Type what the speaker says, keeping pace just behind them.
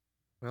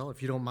Well,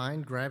 if you don't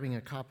mind grabbing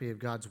a copy of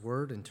God's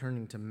Word and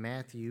turning to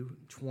Matthew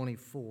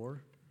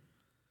 24,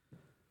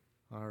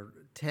 our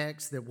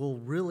text that we'll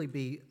really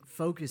be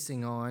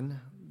focusing on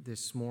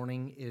this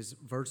morning is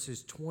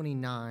verses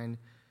 29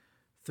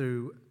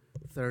 through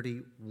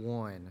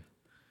 31.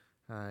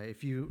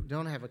 If you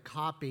don't have a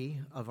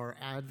copy of our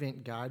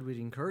Advent guide, we'd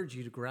encourage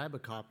you to grab a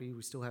copy.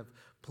 We still have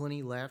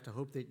plenty left. I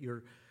hope that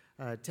you're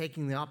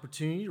taking the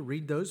opportunity to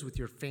read those with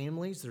your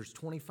families. There's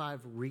 25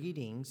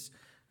 readings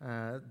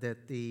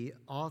that the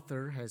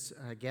author has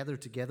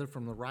gathered together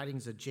from the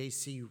writings of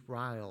J.C.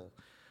 Ryle.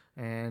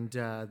 And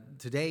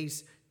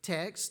today's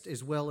text,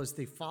 as well as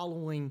the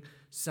following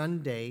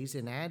Sundays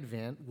in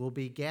Advent, will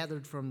be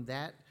gathered from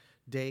that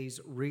day's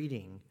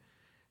reading.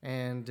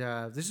 And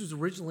this was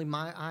originally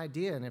my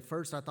idea, and at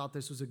first I thought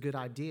this was a good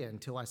idea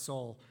until I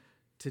saw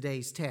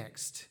today's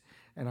text,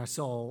 and I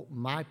saw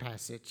my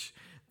passage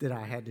that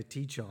I had to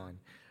teach on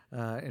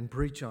and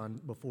preach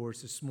on before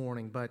us this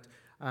morning. But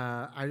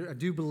I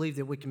do believe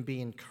that we can be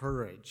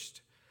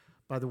encouraged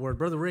by the Word.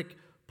 Brother Rick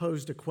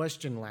posed a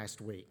question last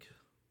week.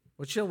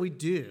 What shall we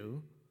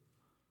do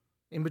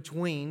in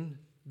between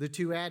the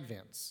two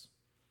Advents?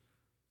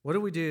 What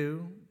do we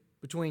do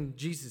between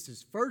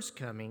Jesus' first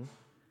coming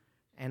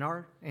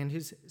and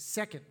his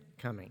second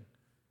coming?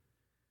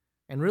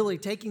 And really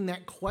taking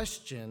that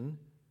question,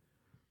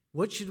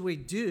 what should we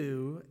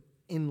do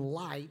in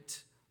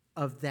light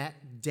of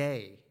that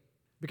day?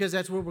 Because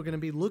that's what we're going to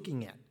be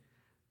looking at.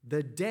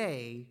 The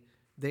day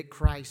that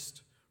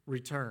Christ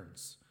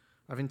returns.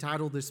 I've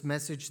entitled this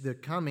message, The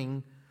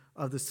Coming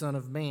of the Son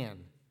of Man.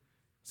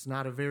 It's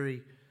not a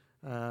very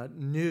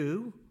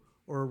new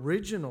or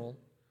original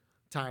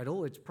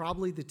title. It's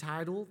probably the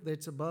title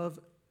that's above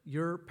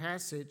your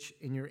passage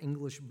in your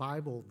English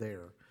Bible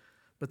there.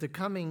 But the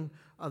coming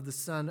of the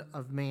Son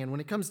of Man.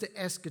 When it comes to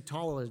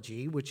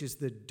eschatology, which is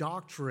the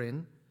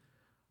doctrine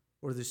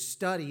or the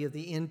study of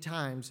the end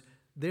times,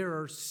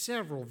 there are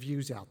several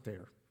views out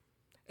there.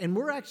 And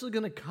we're actually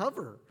going to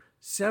cover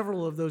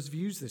several of those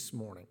views this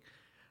morning.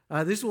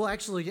 This will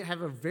actually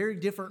have a very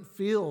different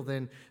feel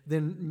than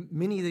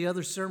many of the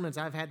other sermons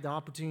I've had the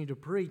opportunity to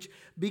preach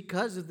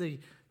because of the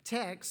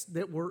text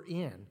that we're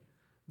in.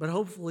 But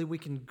hopefully we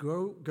can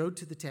go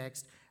to the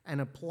text and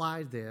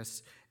apply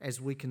this as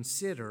we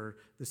consider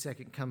the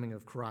second coming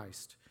of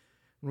Christ.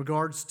 In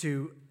regards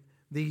to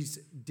these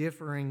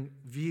differing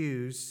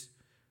views,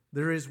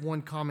 there is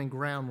one common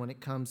ground when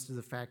it comes to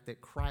the fact that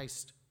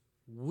Christ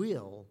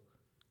will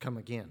come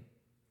again.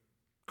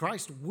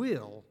 Christ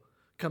will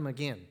come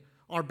again.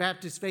 Our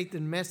Baptist Faith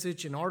and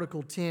Message in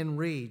Article 10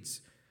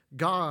 reads,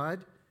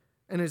 God,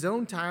 in His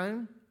own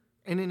time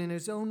and in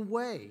His own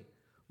way,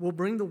 will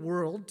bring the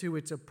world to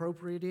its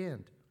appropriate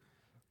end.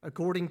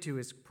 According to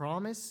His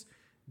promise,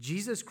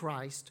 Jesus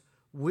Christ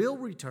will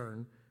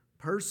return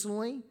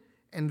personally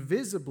and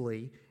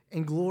visibly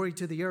in glory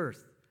to the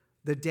earth.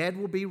 The dead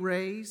will be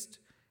raised,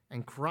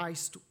 and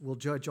Christ will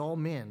judge all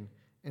men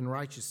in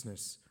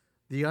righteousness.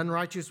 The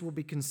unrighteous will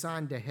be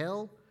consigned to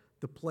hell,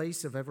 the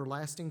place of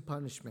everlasting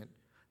punishment.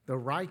 The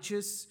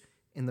righteous,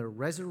 in their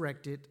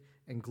resurrected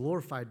and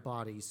glorified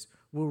bodies,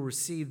 will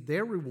receive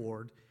their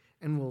reward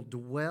and will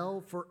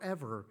dwell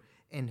forever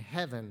in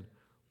heaven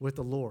with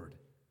the Lord.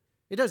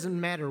 It doesn't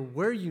matter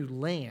where you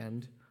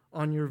land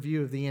on your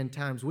view of the end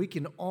times. We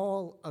can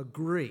all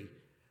agree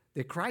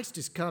that Christ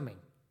is coming,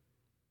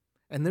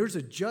 and there's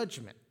a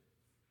judgment.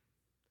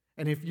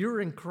 And if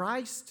you're in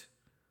Christ,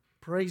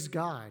 praise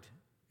God.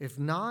 If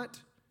not,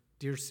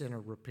 dear sinner,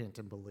 repent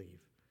and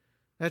believe.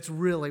 That's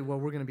really what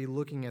we're going to be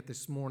looking at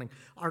this morning.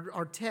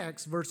 Our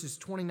text, verses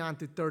 29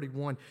 through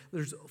 31,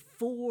 there's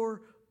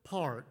 4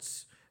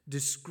 parts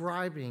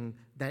describing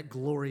that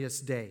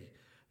glorious day.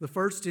 The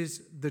first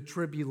is the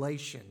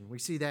tribulation. We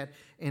see that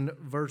in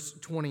verse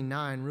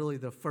 29, really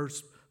the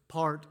first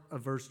part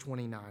of verse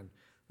 29.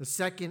 The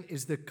second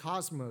is the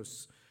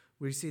cosmos.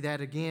 We see that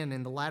again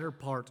in the latter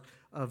part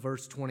of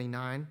verse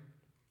 29.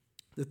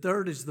 The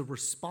third is the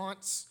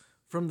response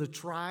from the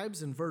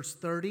tribes in verse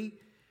 30,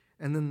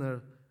 and then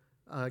the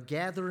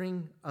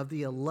gathering of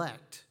the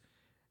elect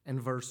in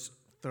verse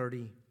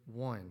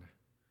 31.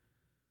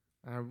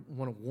 I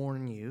want to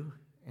warn you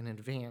in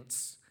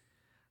advance.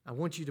 I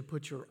want you to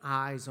put your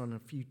eyes on a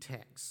few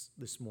texts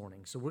this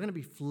morning. So we're going to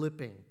be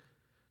flipping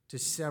to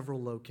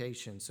several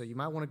locations. So you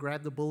might want to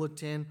grab the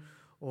bulletin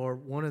or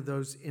one of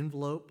those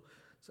envelopes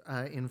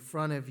in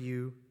front of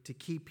you to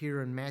keep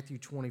here in Matthew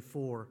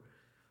 24.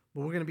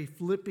 But we're going to be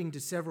flipping to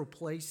several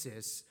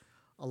places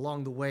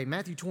along the way.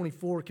 Matthew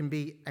 24 can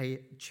be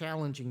a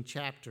challenging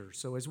chapter.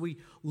 So as we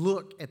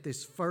look at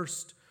this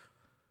first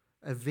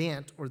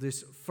event or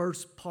this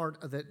first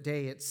part of that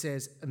day, it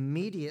says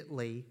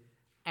immediately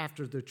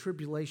after the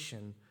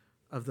tribulation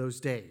of those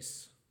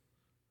days.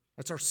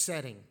 That's our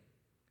setting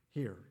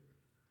here.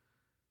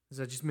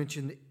 As I just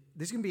mentioned,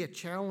 this can be a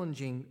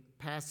challenging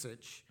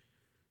passage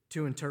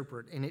to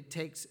interpret, and it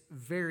takes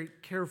very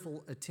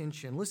careful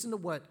attention. Listen to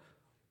what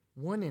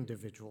one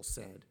individual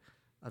said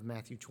of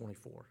Matthew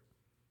 24.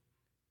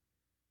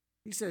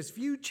 He says,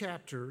 few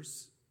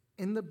chapters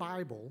in the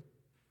Bible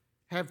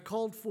have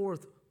called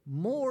forth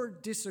more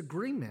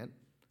disagreement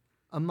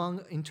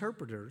among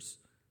interpreters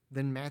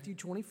than Matthew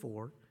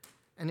 24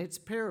 and its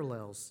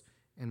parallels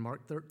in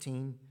Mark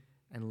 13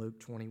 and Luke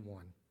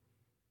 21.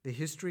 The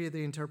history of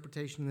the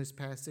interpretation of this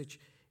passage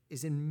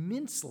is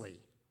immensely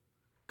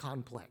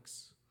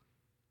complex.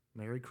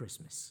 Merry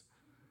Christmas.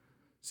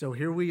 So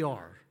here we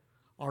are,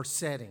 our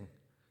setting.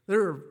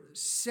 There are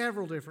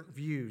several different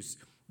views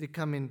that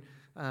come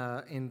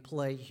in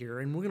play here,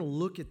 and we're going to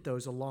look at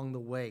those along the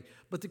way.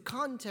 But the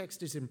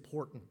context is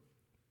important.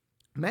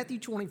 Matthew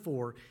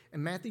 24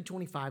 and Matthew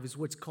 25 is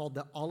what's called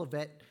the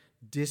Olivet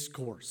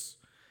Discourse.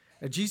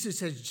 Jesus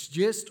has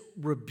just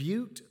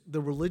rebuked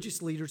the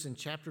religious leaders in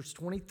chapters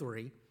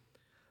 23,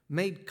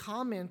 made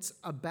comments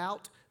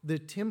about the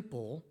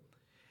temple,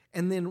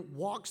 and then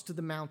walks to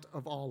the Mount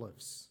of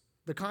Olives.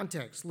 The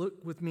context,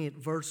 look with me at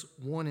verse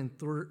 1 and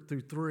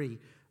through 3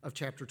 of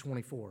chapter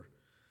 24. It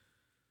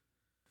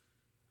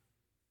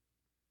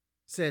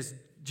says,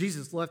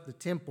 Jesus left the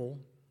temple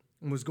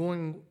and was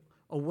going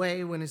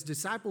away when his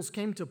disciples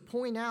came to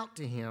point out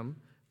to him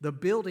the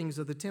buildings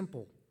of the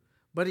temple.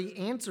 But he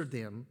answered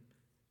them,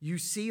 "You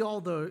see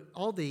all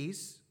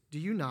these, do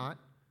you not?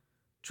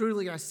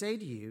 Truly I say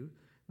to you,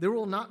 there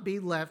will not be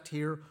left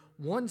here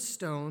one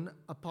stone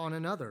upon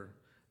another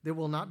that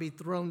will not be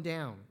thrown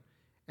down."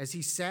 As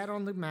he sat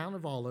on the Mount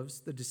of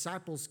Olives, the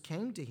disciples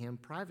came to him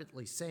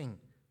privately, saying,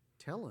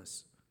 "Tell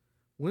us,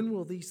 when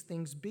will these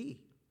things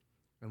be?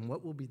 And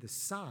what will be the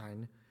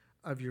sign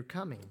of your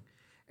coming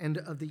and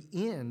of the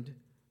end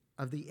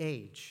of the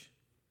age?"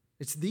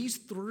 It's these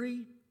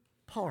three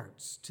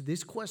parts to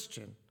this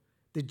question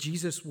that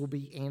Jesus will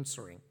be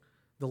answering.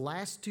 The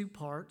last two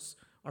parts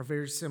are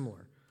very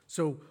similar.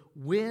 So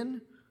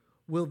when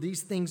will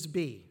these things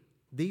be?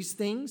 These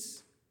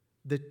things,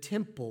 the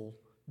temple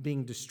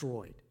being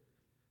destroyed.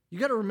 You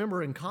got to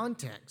remember in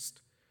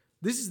context,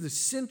 this is the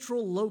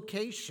central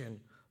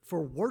location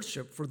for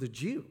worship for the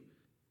Jew.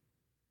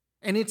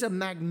 And it's a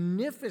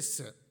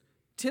magnificent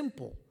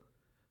temple.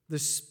 The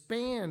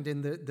span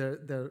and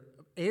the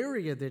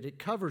area that it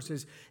covers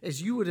is,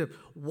 as you would have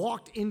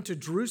walked into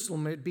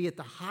Jerusalem, it'd be at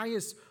the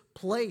highest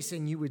place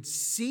and you would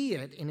see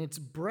it, and it's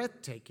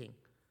breathtaking.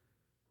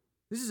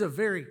 This is a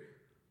very,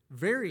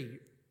 very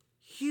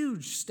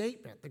huge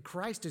statement that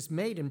Christ has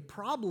made, and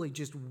probably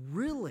just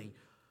really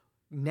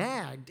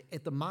nagged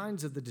at the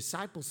minds of the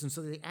disciples. And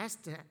so they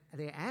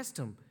asked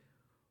him,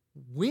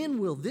 when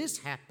will this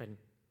happen?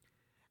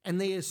 And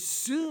they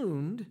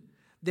assumed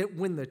that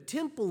when the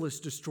temple is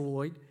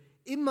destroyed,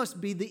 it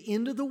must be the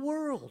end of the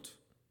world.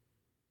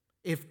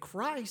 If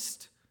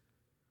Christ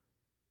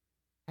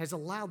has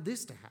allowed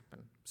this to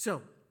happen.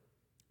 So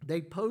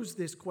they posed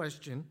this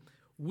question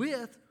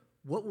with,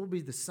 what will be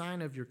the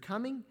sign of your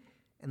coming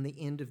and the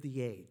end of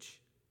the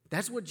age?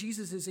 That's what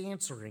Jesus is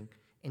answering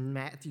in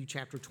Matthew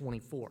chapter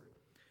 24.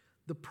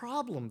 The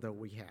problem, though,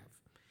 we have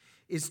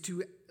is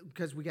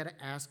because we got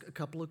to ask a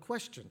couple of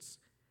questions.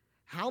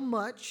 How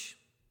much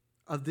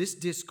of this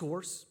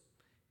discourse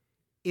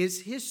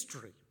is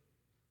history?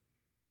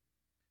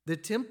 The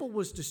temple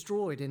was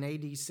destroyed in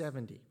AD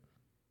 70.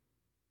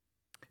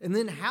 And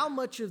then how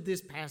much of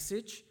this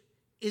passage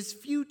is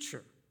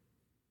future?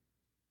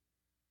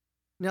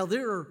 Now,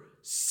 there are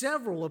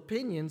several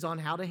opinions on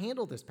how to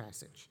handle this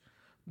passage.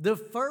 The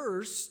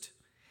first,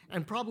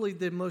 and probably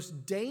the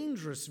most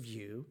dangerous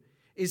view,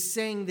 is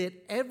saying that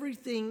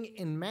everything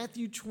in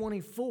Matthew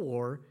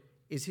 24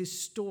 is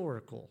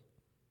historical.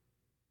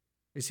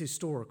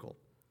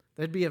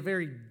 That'd be a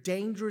very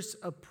dangerous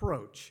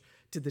approach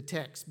to the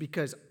text,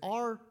 because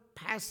our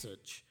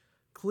passage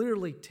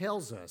clearly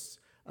tells us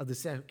of the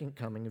second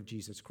coming of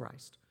Jesus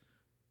Christ.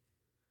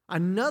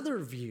 Another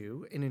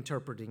view in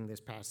interpreting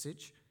this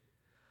passage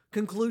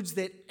concludes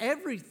that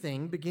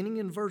everything beginning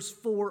in verse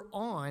 4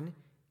 on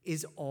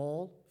is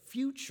all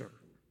future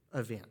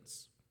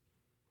events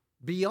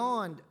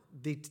beyond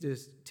the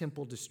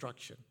temple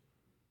destruction.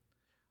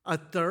 A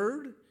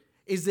third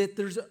is that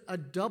there's a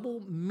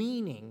double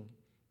meaning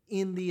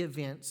in the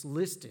events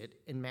listed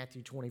in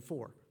Matthew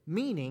 24,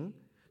 meaning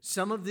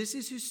some of this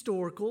is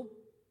historical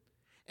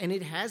and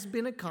it has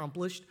been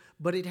accomplished,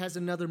 but it has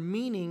another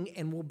meaning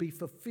and will be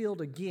fulfilled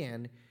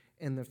again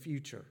in the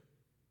future.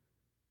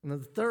 And the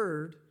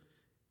third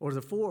or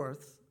the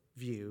fourth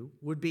view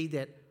would be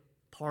that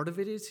part of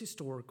it is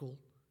historical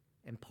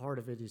and part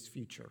of it is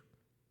future.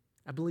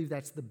 I believe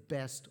that's the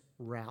best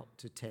route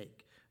to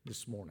take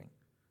this morning.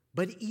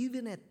 But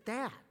even at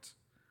that,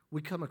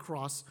 we come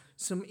across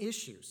some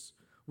issues.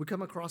 We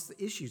come across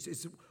the issues.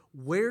 It's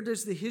where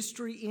does the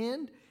history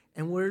end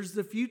and where does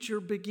the future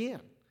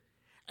begin?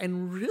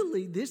 And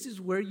really, this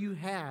is where you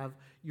have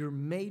your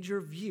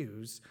major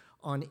views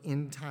on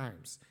end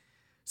times.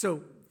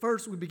 So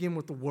first, we begin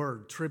with the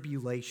word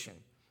tribulation.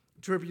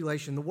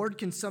 Tribulation. The word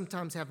can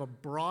sometimes have a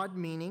broad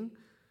meaning,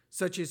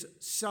 such as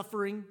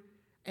suffering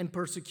and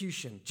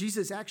persecution.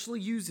 Jesus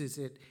actually uses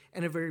it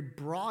in a very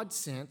broad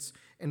sense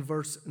in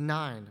verse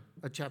 9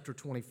 of chapter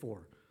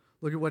 24.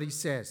 Look at what he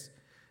says.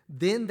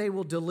 Then they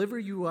will deliver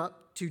you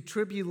up to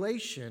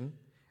tribulation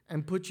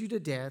and put you to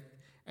death,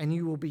 and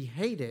you will be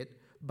hated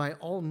by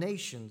all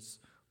nations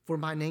for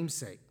my name's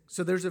sake.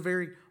 So there's a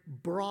very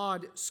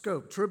broad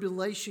scope.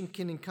 Tribulation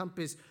can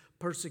encompass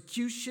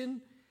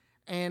persecution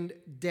and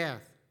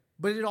death,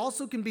 but it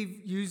also can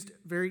be used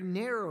very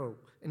narrow,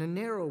 in a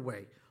narrow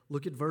way.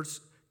 Look at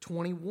verse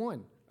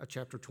 21 of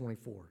chapter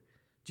 24.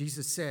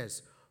 Jesus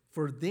says,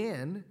 "For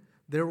then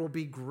there will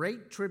be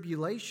great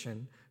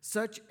tribulation,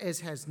 such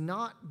as has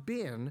not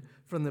been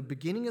from the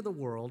beginning of the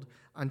world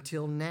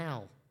until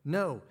now.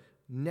 No,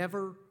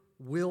 never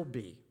will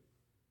be."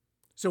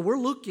 So we're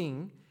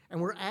looking and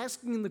we're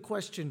asking the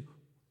question,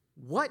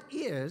 what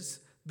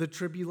is the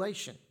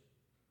tribulation?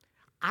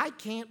 I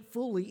can't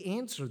fully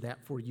answer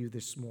that for you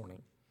this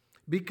morning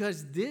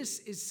because this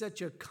is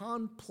such a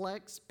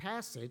complex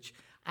passage.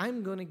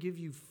 I'm going to give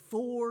you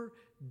 4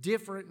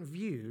 different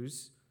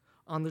views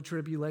on the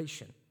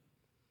tribulation.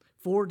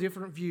 4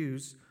 different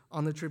views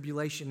on the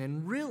tribulation,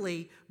 and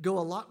really go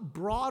a lot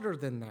broader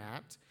than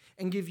that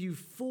and give you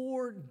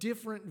 4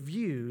 different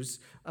views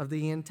of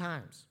the end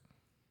times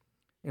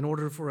in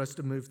order for us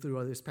to move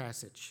through this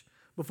passage.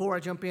 Before I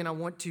jump in, I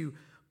want to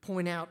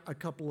point out a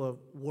couple of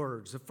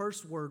words. The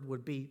first word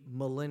would be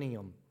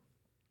millennium.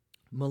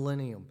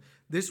 Millennium.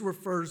 This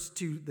refers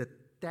to the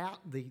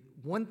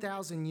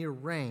 1,000-year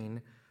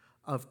reign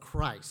of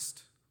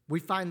Christ. We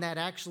find that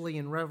actually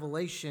in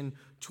Revelation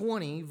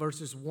 20,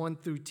 verses 1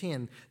 through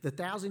 10, the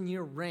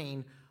 1,000-year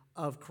reign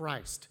of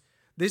Christ.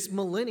 This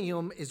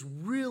millennium is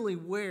really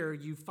where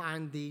you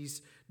find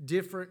these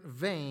different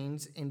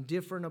veins and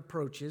different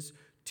approaches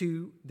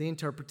to the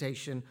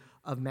interpretation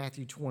of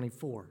Matthew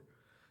 24.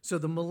 So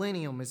the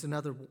millennium is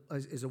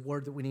a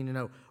word that we need to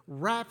know.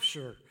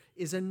 Rapture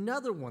is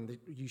another one that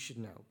you should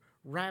know.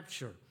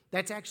 Rapture.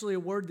 That's actually a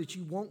word that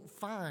you won't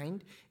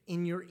find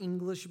in your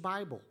English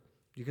Bible.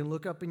 You can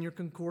look up in your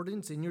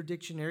concordance, in your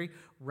dictionary.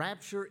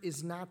 Rapture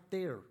is not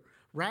there.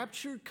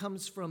 Rapture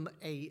comes from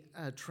a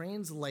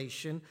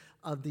translation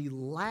of the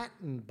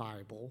Latin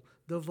Bible,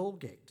 the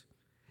Vulgate.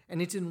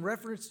 And it's in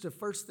reference to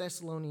 1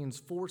 Thessalonians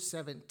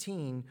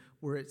 4:17,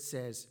 where it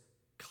says,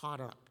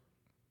 caught up.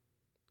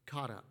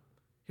 Caught up.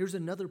 Here's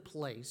another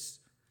place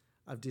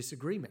of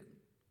disagreement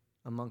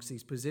amongst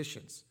these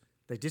positions.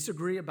 They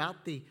disagree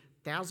about the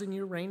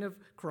 1,000-year reign of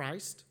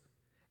Christ,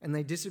 and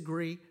they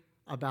disagree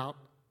about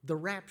the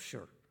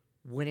rapture,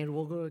 when it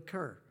will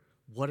occur,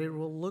 what it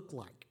will look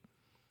like.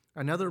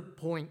 Another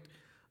point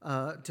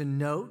to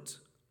note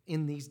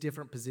in these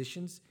different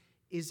positions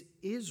is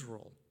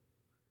Israel.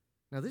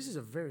 Now, this is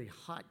a very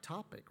hot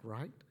topic,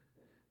 right?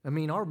 I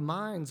mean, our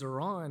minds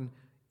are on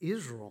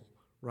Israel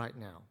right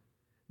now.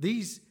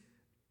 These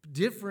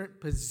different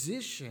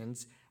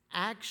positions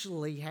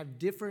actually have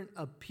different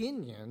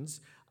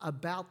opinions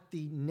about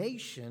the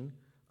nation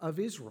of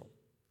Israel.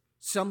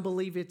 Some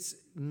believe it's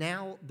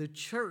now the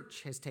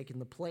church has taken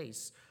the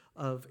place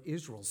of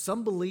Israel.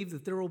 Some believe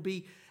that there will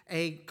be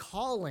a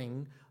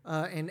calling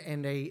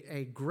and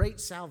a great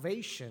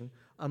salvation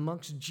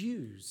amongst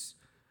Jews.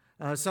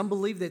 Some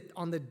believe that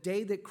on the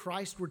day that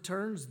Christ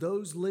returns,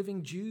 those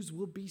living Jews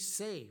will be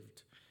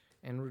saved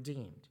and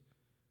redeemed.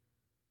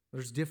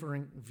 There's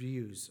differing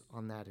views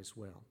on that as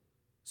well.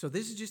 So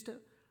this is just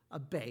a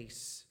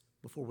base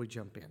before we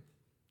jump in.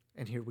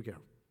 And here we go.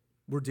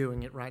 We're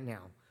doing it right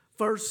now.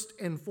 First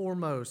and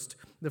foremost,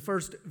 the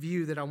first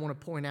view that I want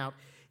to point out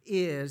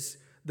is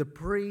the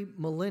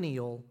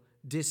premillennial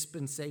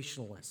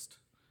dispensationalist.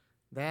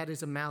 That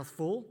is a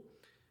mouthful,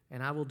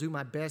 and I will do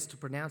my best to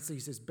pronounce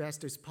these as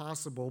best as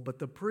possible, but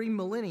the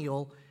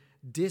premillennial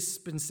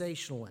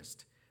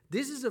dispensationalist.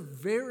 This is a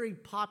very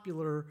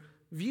popular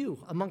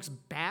view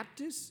amongst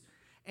Baptists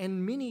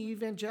and many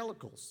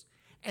evangelicals,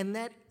 and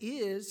that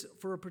is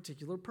for a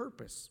particular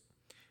purpose.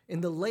 In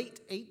the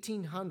late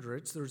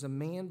 1800s, there's a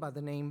man by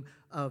the name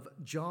of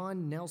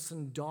John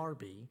Nelson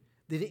Darby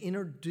that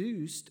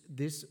introduced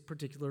this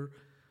particular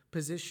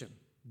position,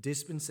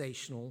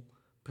 dispensational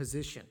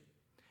position.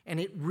 And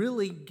it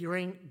really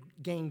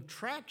gained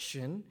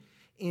traction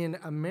in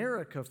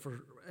America,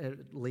 for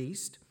at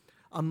least,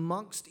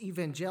 amongst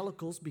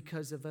evangelicals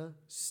because of a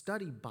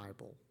study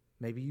Bible.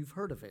 Maybe you've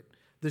heard of it,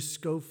 the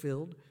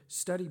Scofield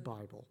Study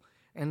Bible,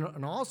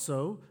 and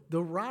also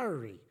the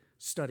Ryrie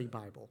Study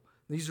Bible.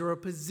 These are a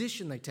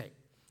position they take.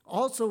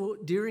 Also,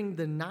 during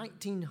the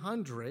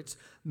 1900s,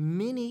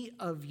 many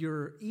of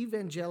your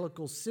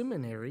evangelical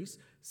seminaries,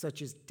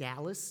 such as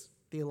Dallas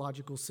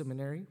Theological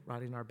Seminary,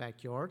 right in our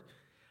backyard,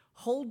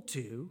 hold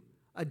to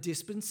a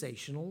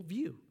dispensational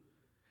view.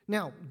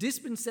 Now,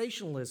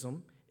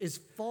 dispensationalism is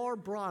far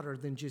broader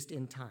than just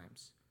end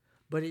times,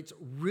 but it's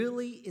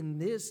really in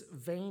this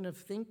vein of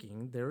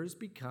thinking there has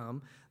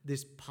become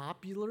this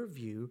popular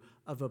view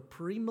of a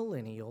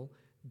premillennial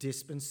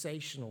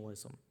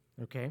dispensationalism,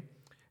 okay?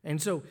 And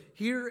so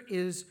here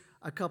is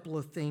a couple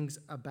of things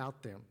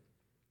about them.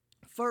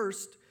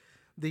 First,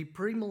 the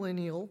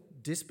premillennial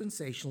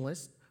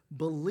dispensationalist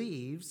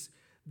believes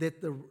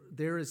that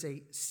there is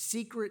a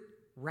secret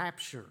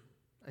rapture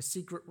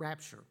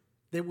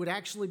that would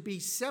actually be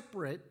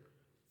separate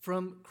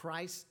from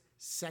Christ's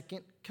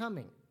second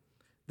coming.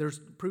 There's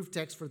proof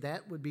text for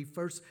that would be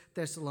 1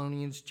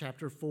 Thessalonians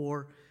chapter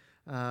 4,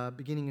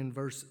 beginning in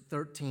verse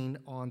 13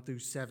 on through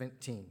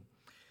 17.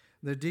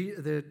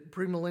 The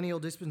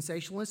premillennial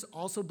dispensationalist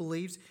also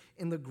believes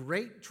in the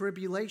Great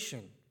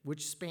Tribulation,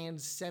 which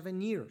spans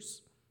 7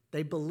 years.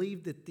 They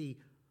believe that the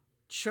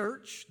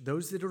church,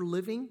 those that are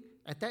living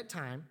at that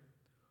time,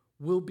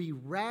 will be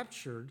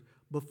raptured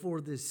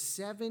before the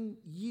 7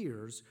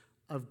 years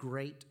of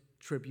Great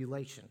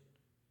Tribulation.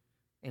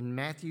 In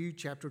Matthew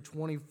chapter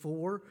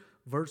 24,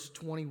 verse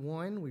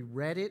 21, we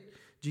read it.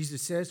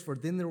 Jesus says, "For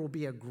then there will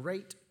be a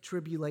great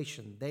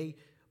tribulation." They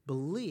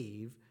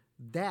believe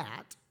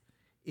that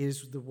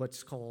is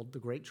what's called the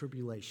Great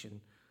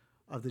Tribulation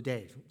of the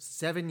day.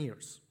 7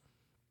 years.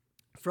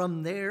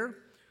 From there,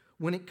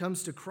 when it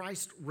comes to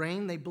Christ's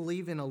reign, they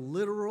believe in a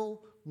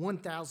literal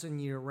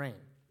 1,000-year reign.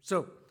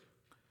 So,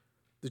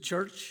 the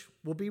church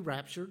will be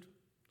raptured.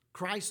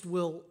 Christ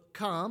will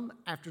come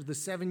after the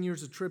 7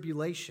 years of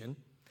tribulation.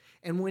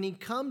 And when he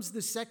comes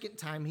the second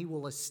time, he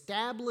will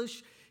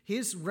establish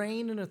his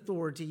reign and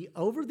authority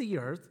over the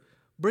earth,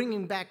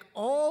 bringing back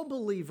all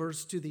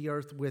believers to the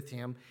earth with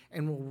him,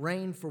 and will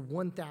reign for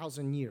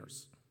 1,000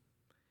 years.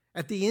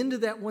 At the end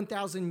of that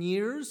 1,000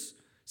 years,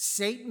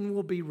 Satan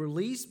will be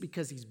released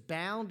because he's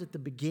bound at the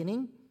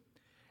beginning.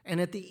 And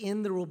at the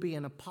end, there will be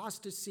an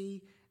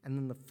apostasy and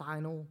then the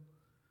final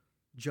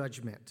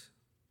judgment.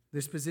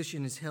 This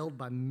position is held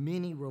by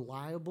many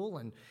reliable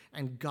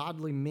and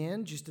godly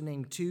men. Just to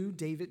name two,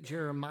 David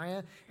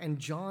Jeremiah and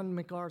John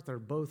MacArthur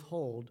both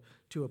hold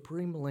to a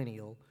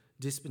premillennial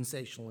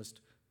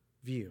dispensationalist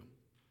view.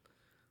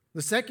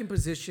 The second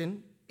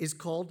position is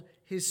called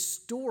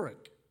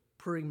historic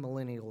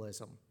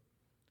premillennialism.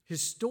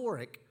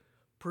 Historic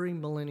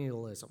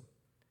premillennialism.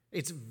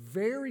 It's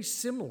very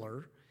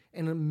similar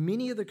in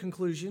many of the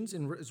conclusions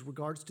in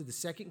regards to the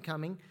second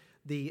coming,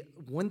 the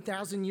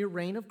 1,000-year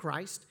reign of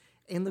Christ,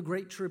 and the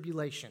Great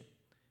Tribulation.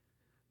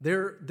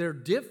 Their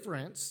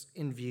difference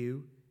in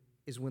view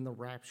is when the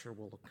rapture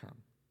will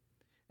come.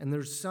 And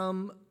there's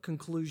some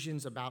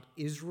conclusions about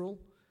Israel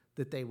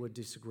that they would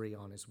disagree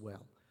on as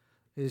well.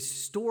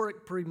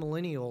 Historic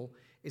premillennial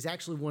is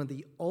actually one of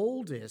the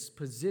oldest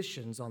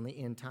positions on the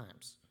end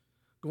times,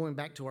 going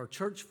back to our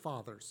church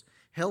fathers,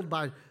 held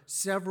by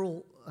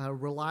several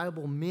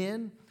reliable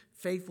men,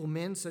 faithful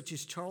men such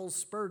as Charles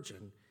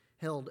Spurgeon,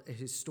 held a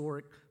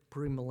historic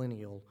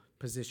premillennial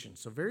position.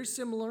 So very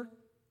similar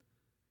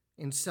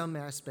in some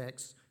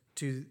aspects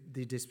to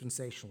the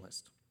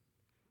dispensationalist.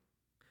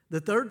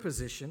 The third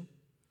position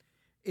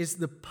is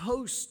the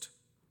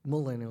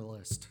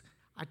post-millennialist.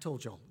 I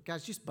told y'all,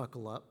 guys, just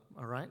buckle up,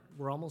 all right?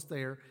 We're almost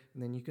there,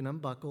 and then you can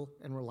unbuckle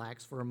and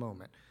relax for a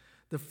moment.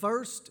 The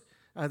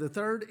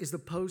third is the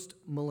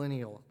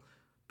post-millennial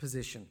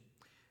position.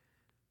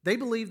 They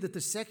believe that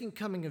the second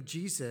coming of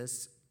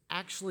Jesus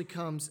actually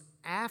comes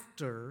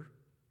after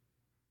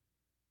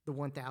the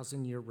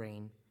 1,000-year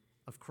reign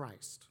of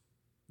Christ.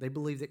 They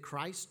believe that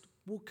Christ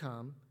will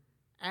come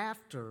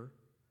after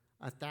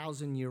a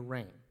 1,000-year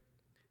reign.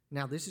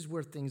 Now, this is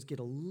where things get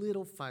a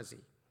little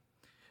fuzzy,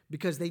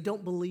 because they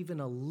don't believe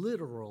in a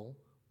literal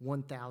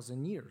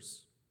 1,000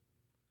 years.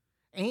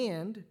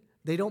 And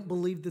they don't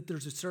believe that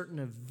there's a certain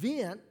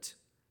event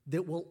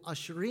that will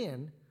usher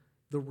in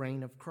the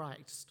reign of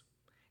Christ.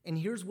 And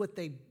here's what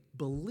they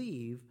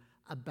believe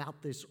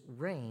about this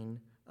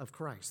reign of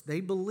Christ.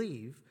 They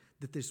believe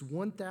that this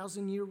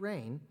 1,000-year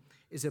reign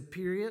is a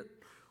period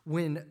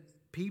when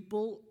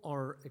people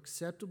are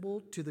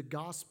acceptable to the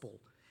gospel.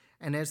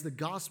 And as the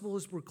gospel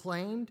is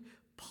proclaimed,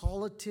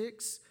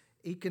 politics,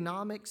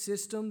 economic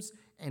systems,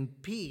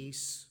 and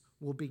peace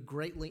will be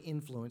greatly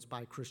influenced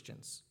by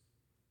Christians.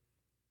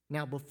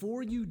 Now,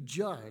 before you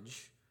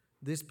judge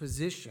this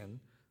position,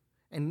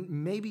 and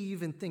maybe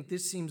even think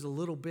this seems a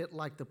little bit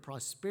like the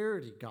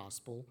prosperity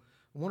gospel,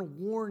 I want to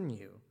warn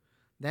you,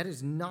 that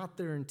is not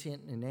their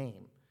intent and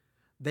aim.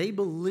 They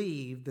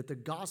believe that the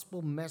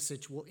gospel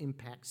message will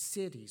impact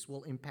cities,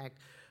 will impact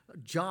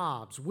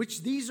jobs,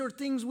 which these are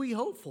things we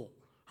hope for.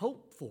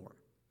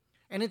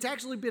 And it's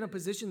actually been a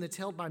position that's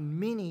held by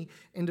many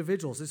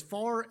individuals. As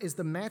far as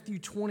the Matthew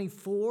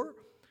 24,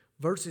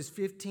 verses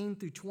 15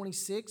 through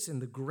 26,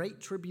 and the Great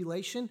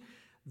Tribulation,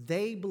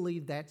 they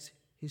believe that's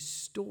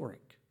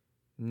historic,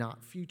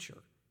 not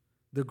future.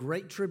 The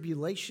Great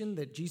Tribulation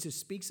that Jesus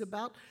speaks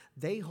about,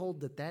 they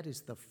hold that that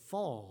is the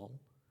fall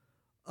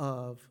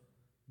of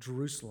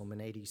Jerusalem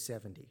in AD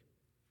 70.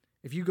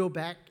 If you go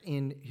back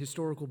in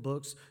historical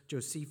books,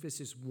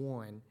 Josephus is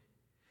one,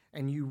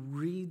 and you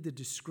read the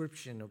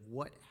description of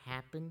what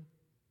happened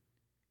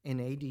in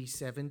AD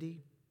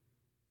 70,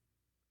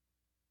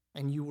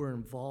 and you were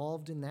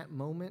involved in that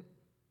moment,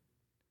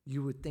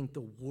 you would think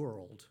the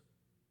world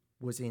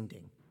was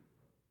ending.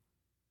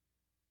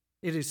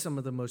 It is some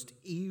of the most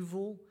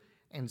evil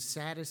and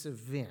saddest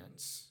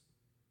events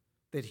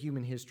that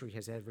human history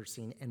has ever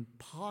seen, and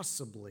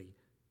possibly,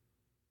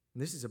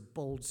 and this is a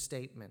bold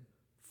statement,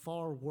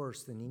 far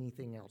worse than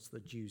anything else the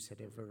Jews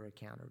had ever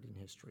encountered in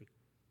history.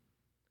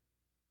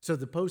 So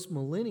the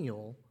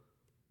postmillennial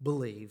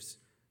believes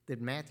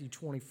that Matthew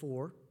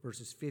 24,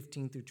 verses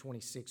 15 through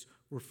 26,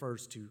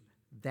 refers to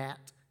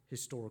that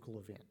historical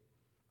event.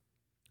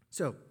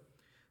 So,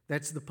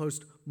 that's the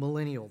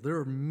post-millennial. There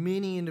are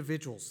many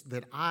individuals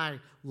that I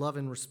love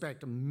and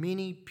respect.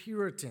 Many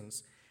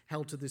Puritans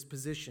held to this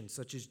position,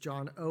 such as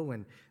John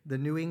Owen. The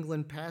New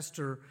England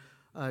pastor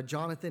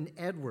Jonathan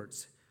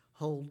Edwards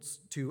held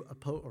to a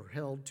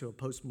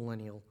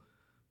post-millennial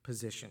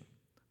position.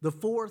 The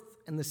fourth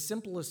and the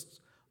simplest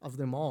of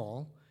them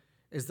all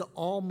is the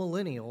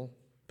all-millennial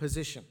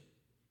position.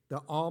 The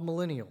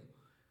all-millennial.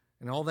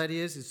 And all that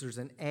is there's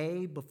an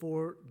A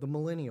before the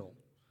millennial,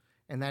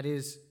 and that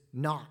is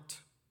not.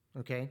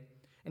 Okay?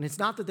 And it's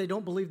not that they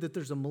don't believe that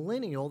there's a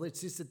millennial,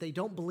 it's just that they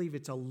don't believe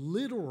it's a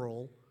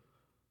literal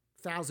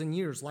 1,000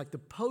 years like the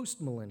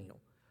post-millennial.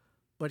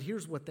 But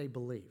here's what they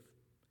believe.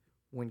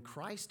 When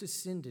Christ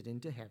ascended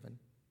into heaven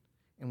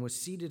and was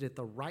seated at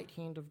the right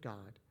hand of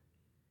God,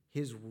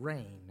 his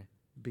reign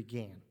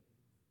began.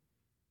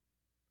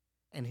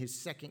 And his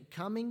second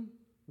coming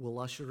will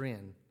usher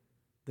in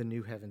the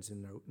new heavens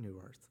and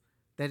new earth.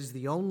 That is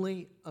the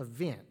only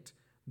event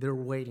they're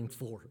waiting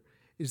for,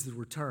 is the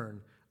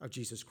return of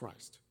Jesus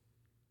Christ.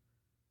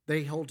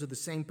 They hold to the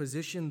same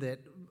position that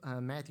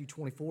Matthew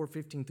 24,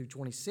 15 through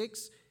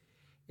 26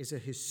 is a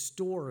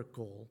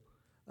historical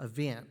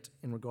event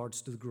in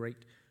regards to the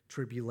Great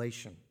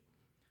Tribulation.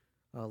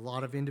 A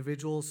lot of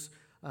individuals,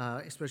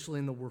 especially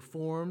in the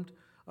Reformed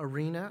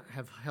arena,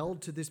 have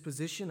held to this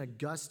position.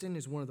 Augustine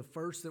is one of the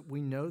first that we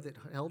know that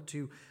held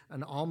to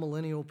an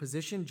all-millennial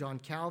position. John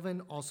Calvin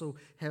also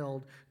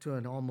held to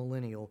an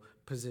all-millennial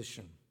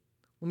position.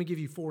 Let me give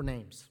you 4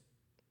 names.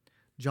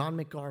 John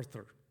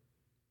MacArthur,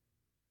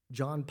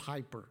 John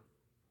Piper,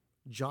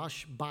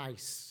 Josh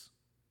Buice,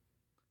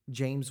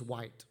 James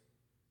White.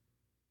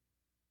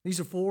 These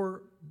are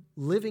 4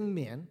 living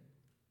men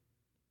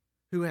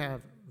who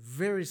have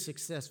very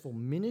successful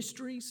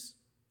ministries,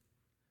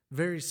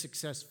 very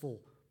successful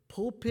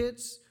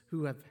pulpits,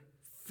 who have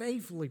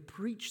faithfully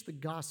preached the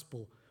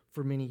gospel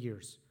for many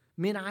years.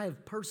 Men I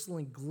have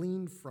personally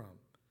gleaned from.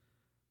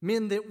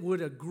 Men that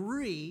would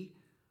agree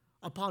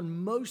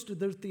upon most of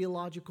their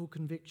theological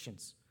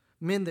convictions.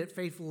 Men that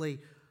faithfully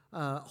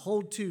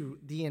hold to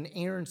the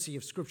inerrancy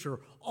of Scripture.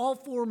 All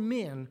 4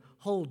 men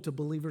hold to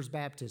believer's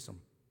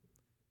baptism.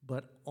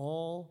 But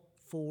all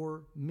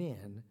 4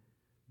 men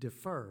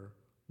differ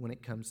when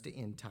it comes to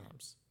end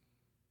times.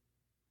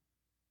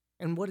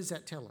 And what does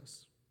that tell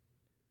us?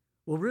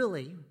 Well,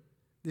 really,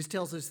 this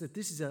tells us that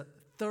this is a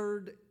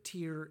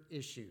third-tier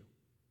issue.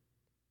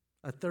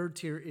 A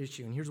third-tier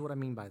issue. And here's what I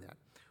mean by that.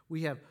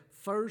 We have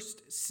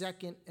first,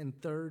 second, and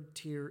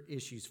third-tier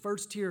issues.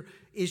 First-tier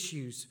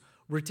issues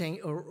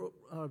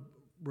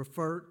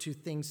refer to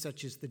things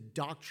such as the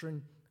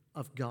doctrine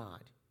of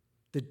God,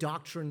 the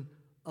doctrine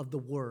of the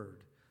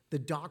Word, the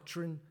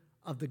doctrine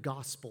of the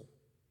gospel.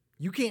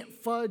 You can't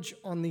fudge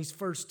on these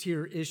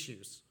first-tier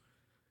issues.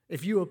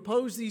 If you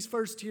oppose these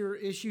first-tier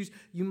issues,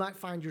 you might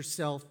find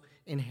yourself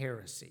in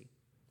heresy.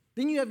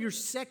 Then you have your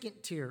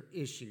second-tier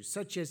issues,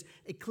 such as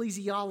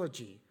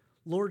ecclesiology,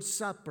 Lord's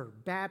Supper,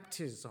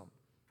 baptism.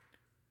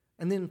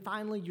 And then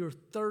finally, your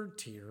third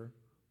tier,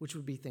 which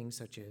would be things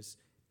such as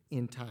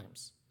end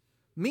times.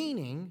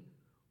 Meaning,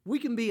 we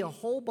can be a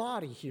whole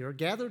body here,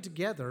 gathered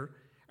together,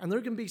 and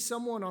there can be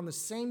someone on the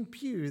same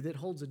pew that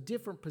holds a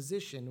different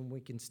position, and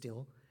we can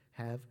still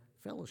have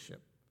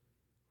fellowship.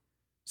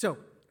 So,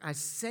 I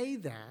say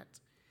that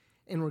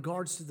in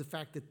regards to the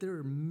fact that there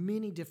are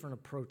many different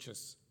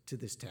approaches to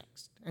this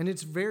text. And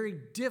it's very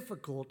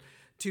difficult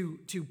to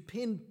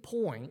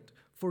pinpoint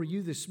for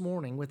you this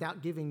morning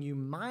without giving you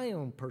my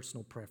own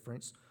personal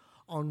preference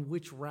on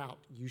which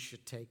route you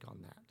should take on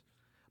that.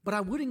 But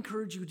I would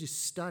encourage you to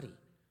study,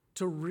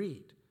 to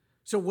read.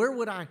 So where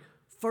would I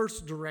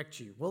first direct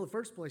you? Well, the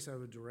first place I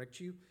would direct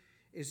you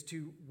is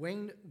to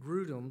Wayne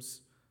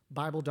Grudem's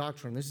Bible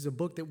Doctrine. This is a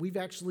book that we've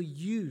actually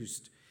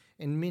used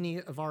in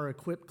many of our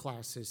equip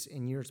classes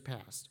in years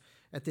past.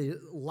 At the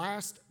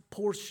last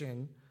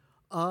portion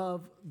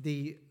of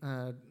the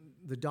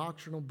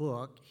doctrinal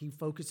book, he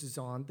focuses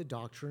on the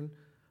doctrine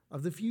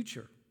of the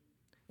future.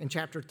 In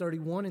chapter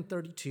 31 and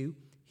 32,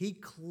 he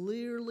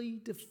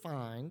clearly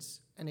defines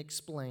and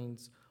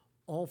explains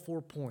all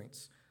 4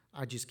 points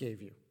I just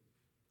gave you.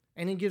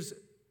 And he gives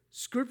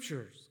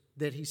scriptures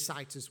that he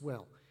cites as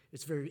well.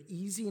 It's very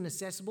easy and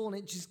accessible, and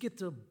it just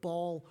gets the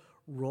ball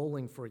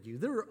rolling for you.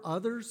 There are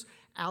others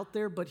out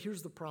there, but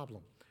here's the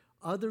problem.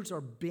 Others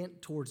are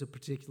bent towards a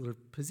particular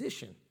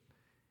position.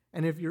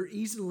 And if you're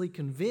easily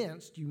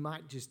convinced, you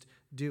might just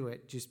do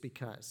it just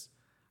because.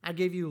 I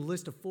gave you a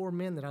list of 4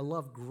 men that I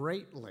love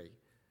greatly,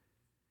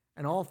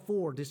 and all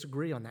 4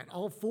 disagree on that.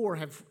 All 4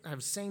 have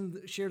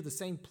shared the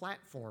same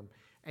platform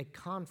at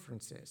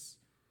conferences.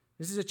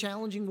 This is a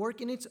challenging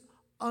work, and it's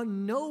a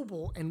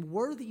noble and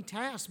worthy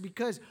task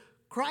because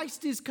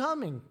Christ is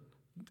coming,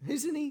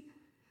 isn't he?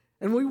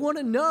 And we want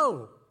to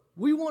know.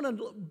 We want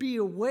to be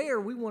aware.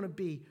 We want to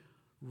be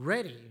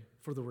ready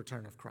for the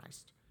return of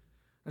Christ.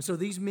 And so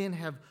these men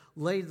have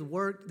laid the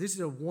work. This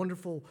is a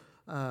wonderful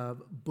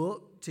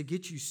book to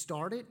get you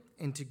started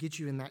and to get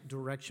you in that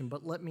direction.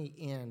 But let me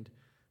end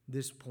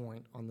this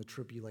point on the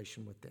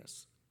tribulation with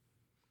this.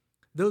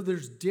 Though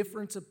there's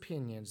different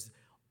opinions,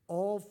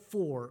 all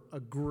four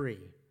agree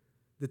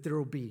that there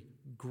will be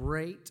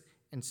great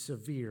and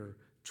severe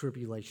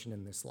tribulation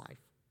in this life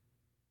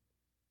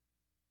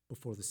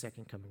before the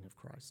second coming of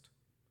Christ.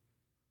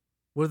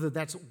 Whether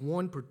that's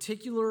one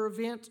particular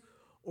event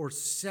or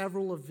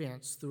several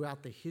events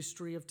throughout the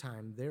history of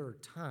time, there are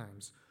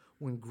times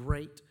when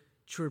great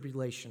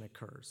tribulation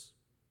occurs.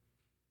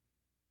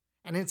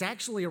 And it's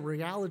actually a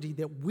reality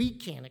that we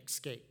can't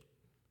escape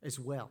as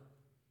well.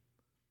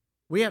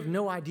 We have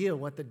no idea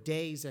what the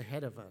days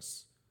ahead of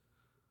us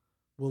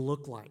will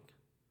look like,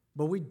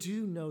 but we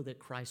do know that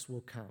Christ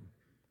will come.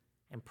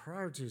 And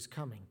prior to his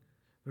coming,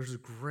 there's a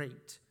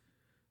great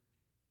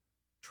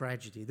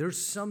tragedy.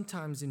 There's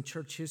sometimes in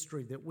church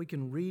history that we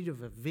can read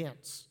of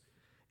events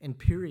and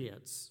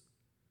periods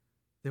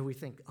that we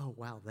think, oh,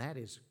 wow, that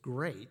is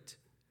great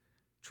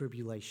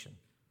tribulation.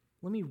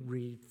 Let me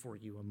read for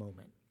you a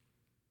moment.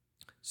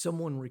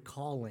 Someone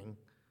recalling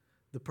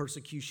the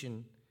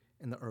persecution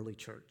in the early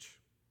church.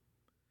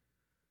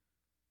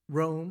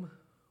 Rome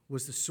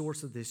was the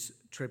source of this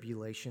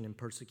tribulation and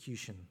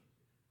persecution.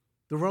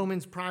 The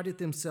Romans prided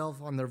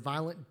themselves on their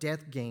violent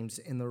death games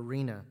in the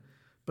arena,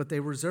 but they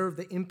reserved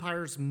the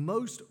empire's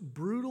most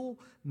brutal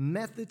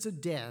methods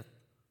of death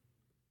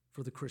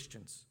for the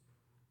Christians.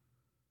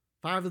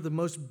 5 of the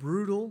most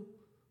brutal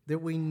that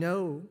we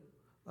know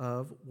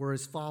of were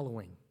as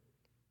following: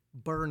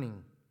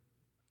 burning.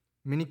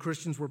 Many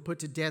Christians were put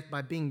to death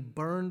by being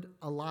burned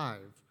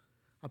alive,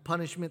 a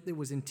punishment that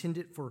was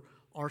intended for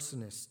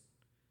arsonists.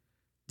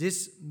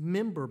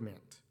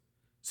 Dismemberment.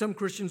 Some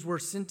Christians were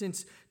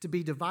sentenced to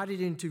be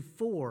divided into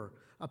 4,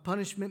 a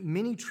punishment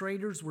many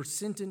traitors were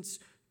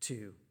sentenced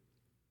to.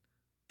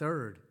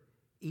 3rd,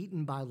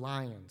 eaten by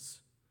lions.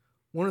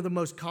 One of the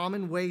most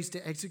common ways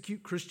to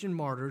execute Christian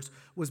martyrs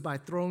was by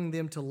throwing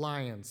them to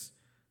lions,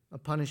 a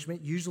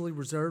punishment usually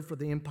reserved for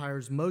the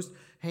empire's most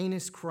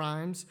heinous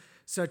crimes,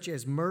 such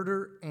as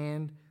murder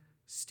and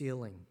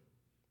stealing.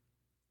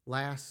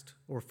 Last,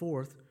 or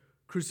 4th,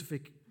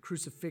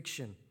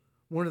 crucifixion.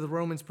 One of the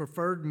Romans'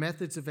 preferred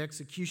methods of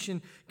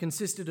execution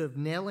consisted of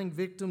nailing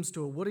victims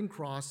to a wooden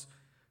cross.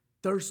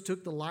 Thirst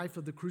took the life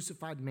of the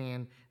crucified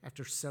man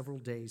after several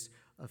days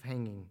of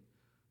hanging.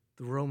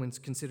 The Romans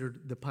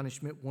considered the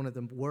punishment one of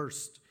the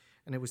worst,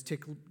 and it was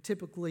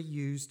typically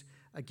used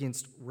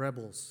against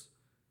rebels.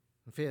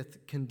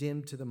 5th,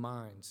 condemned to the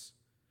mines.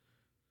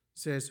 It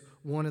says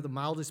one of the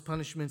mildest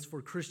punishments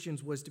for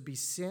Christians was to be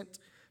sent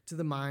to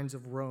the mines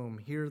of Rome.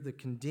 Here the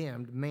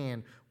condemned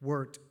man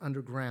worked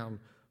underground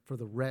for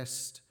the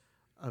rest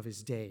of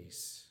his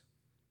days.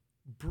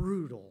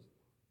 Brutal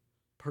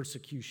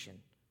persecution.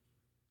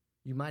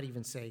 You might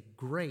even say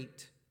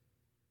great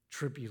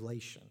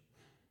tribulation.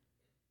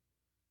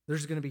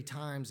 There's going to be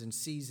times and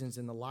seasons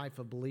in the life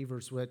of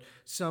believers with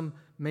some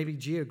maybe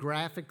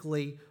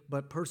geographically,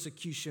 but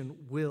persecution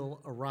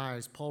will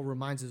arise. Paul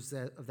reminds us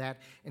of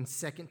that in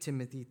 2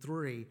 Timothy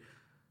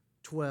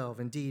 3:12.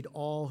 Indeed,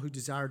 all who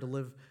desire to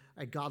live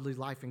a godly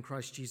life in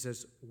Christ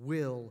Jesus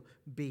will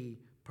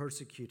be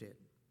persecuted.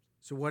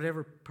 So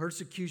whatever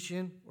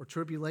persecution or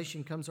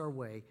tribulation comes our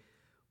way,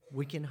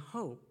 we can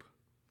hope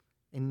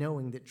in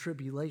knowing that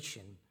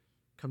tribulation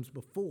comes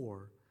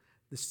before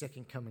the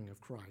second coming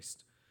of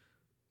Christ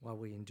while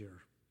we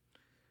endure.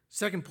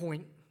 Second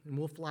point, and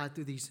we'll fly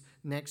through these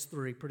next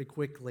 3 pretty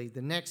quickly.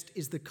 The next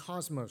is the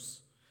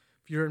cosmos.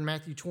 If you're in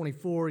Matthew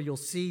 24, you'll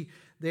see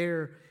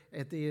there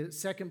at the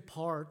second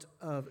part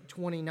of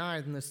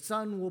 29, and the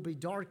sun will be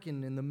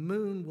darkened, and the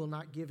moon will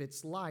not give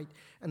its light,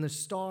 and the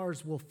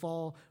stars will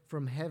fall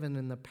from heaven,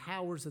 and the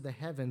powers of the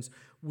heavens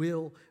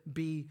will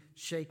be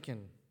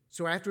shaken.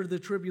 So after the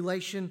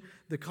tribulation,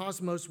 the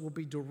cosmos will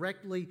be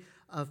directly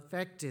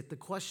affected. The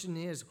question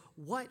is,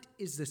 what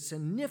is the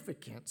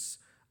significance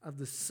of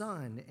the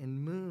sun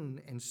and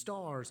moon and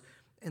stars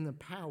and the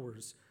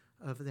powers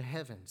of the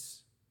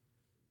heavens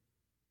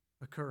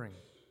occurring?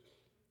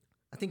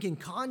 I think in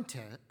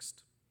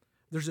context,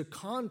 there's a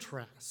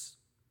contrast.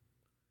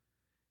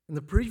 In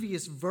the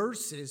previous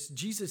verses,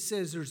 Jesus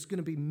says there's going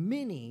to be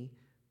many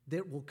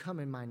that will come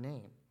in my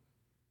name.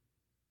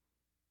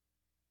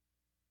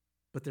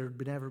 But there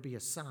would never be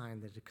a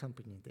sign that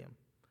accompanied them.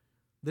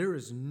 There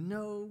is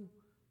no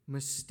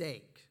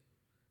mistake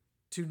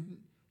to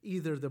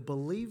either the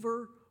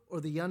believer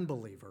or the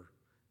unbeliever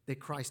that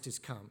Christ has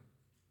come.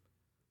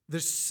 The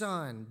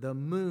sun, the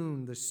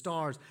moon, the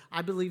stars.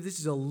 I believe this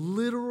is a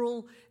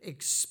literal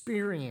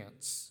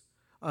experience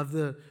of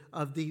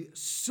the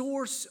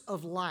source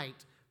of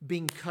light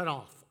being cut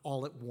off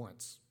all at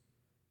once.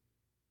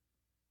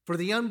 For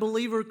the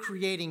unbeliever,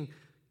 creating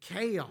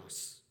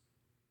chaos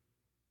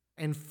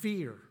and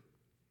fear,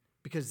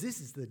 because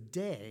this is the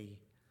day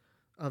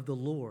of the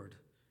Lord.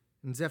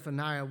 And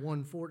Zephaniah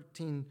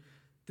 1:14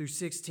 through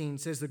 16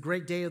 says, the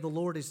great day of the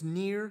Lord is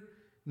near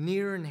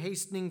and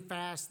hastening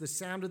fast. The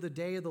sound of the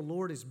day of the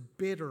Lord is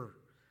bitter.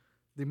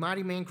 The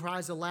mighty man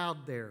cries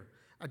aloud there.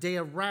 A day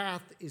of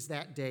wrath is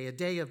that day, a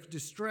day of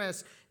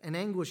distress and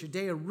anguish, a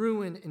day of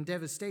ruin and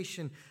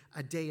devastation,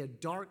 a day of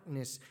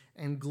darkness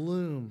and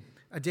gloom,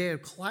 a day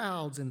of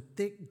clouds and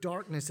thick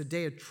darkness, a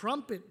day of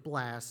trumpet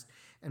blast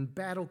and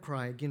battle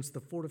cry against the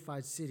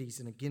fortified cities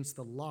and against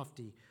the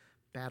lofty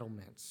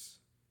battlements.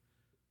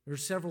 There are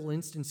several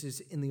instances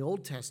in the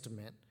Old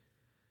Testament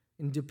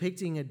in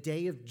depicting a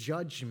day of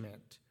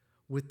judgment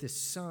with the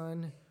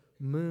sun,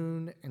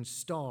 moon, and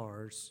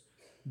stars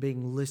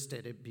being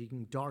listed, it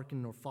being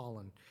darkened or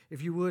fallen.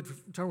 If you would,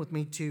 turn with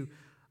me to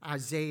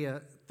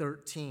Isaiah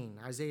 13.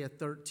 Isaiah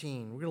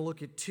 13. We're going to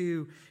look at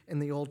two in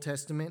the Old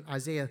Testament.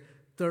 Isaiah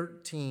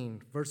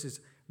 13, verses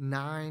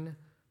 9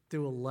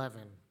 through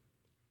 11.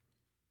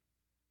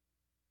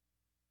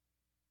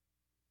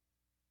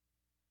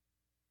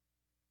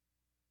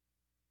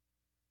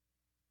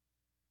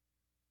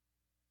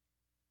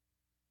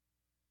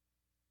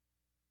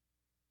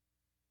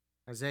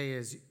 Isaiah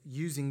is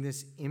using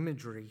this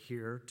imagery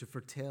here to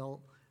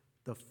foretell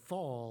the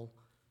fall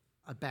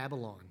of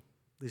Babylon,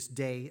 this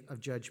day of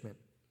judgment.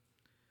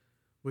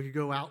 We could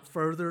go out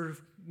further,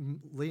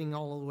 leading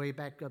all the way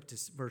back up to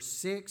verse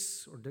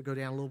 6, or to go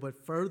down a little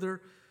bit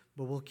further,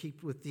 but we'll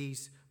keep with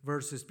these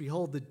verses.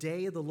 Behold, the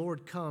day of the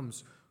Lord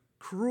comes,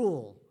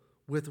 cruel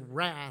with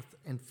wrath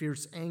and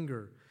fierce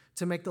anger,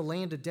 to make the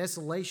land a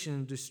desolation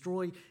and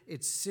destroy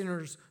its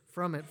sinners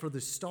from it. For the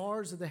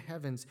stars of the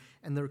heavens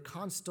and their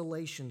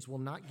constellations will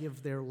not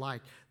give their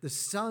light. The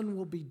sun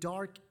will be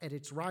dark at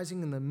its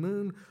rising, and the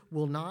moon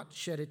will not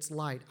shed its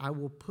light. I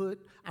will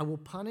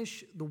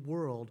punish the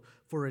world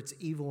for its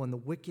evil and the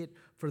wicked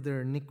for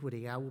their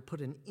iniquity. I will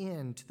put an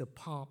end to the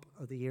pomp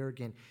of the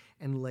arrogant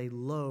and lay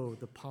low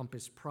the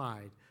pompous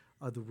pride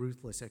of the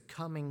ruthless. A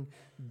coming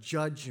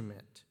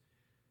judgment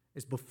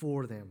is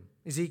before them.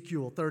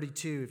 Ezekiel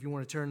 32, if you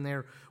want to turn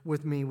there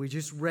with me. We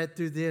just read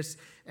through this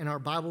in our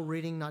Bible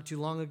reading not too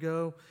long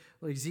ago.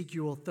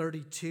 Ezekiel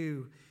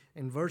 32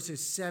 and verses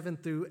 7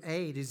 through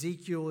 8.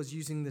 Ezekiel is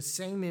using the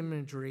same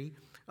imagery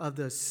of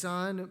the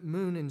sun,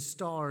 moon, and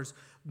stars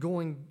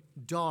going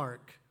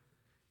dark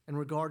in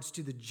regards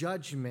to the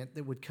judgment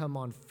that would come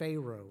on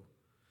Pharaoh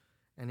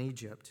and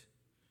Egypt.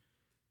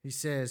 He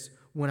says,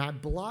 when I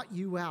blot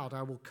you out,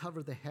 I will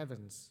cover the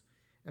heavens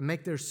and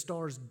make their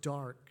stars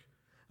dark.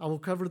 I will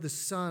cover the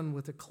sun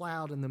with a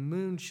cloud, and the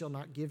moon shall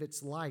not give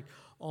its light.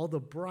 All the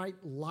bright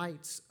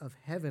lights of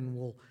heaven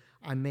will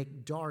I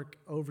make dark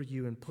over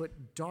you and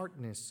put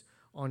darkness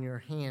on your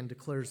hand,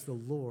 declares the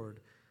Lord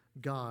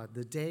God.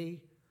 The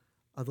day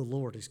of the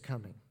Lord is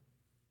coming,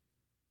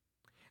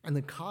 and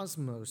the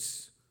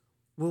cosmos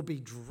will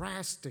be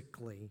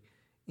drastically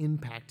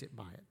impacted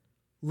by it,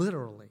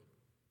 literally.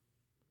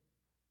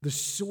 The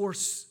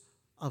source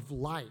of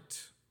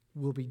light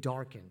will be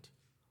darkened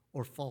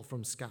or fall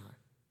from sky.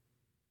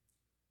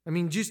 I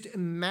mean, just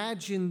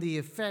imagine the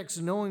effects,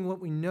 knowing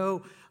what we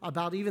know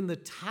about even the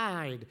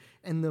tide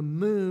and the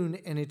moon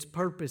and its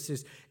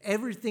purposes.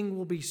 Everything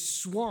will be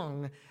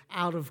swung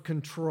out of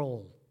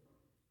control.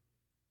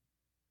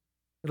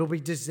 It'll be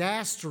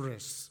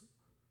disastrous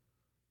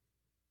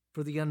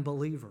for the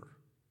unbeliever.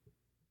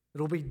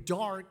 It'll be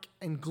dark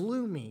and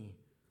gloomy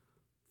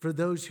for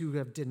those who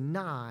have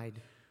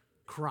denied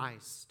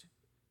Christ.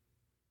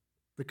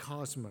 The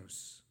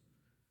cosmos.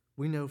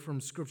 We know from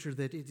Scripture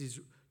that it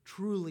is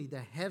truly the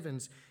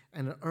heavens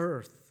and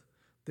earth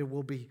that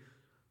will be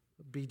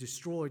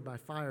destroyed by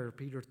fire.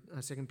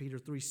 2 Peter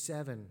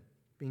 3:7,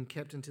 being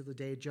kept until the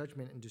day of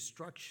judgment and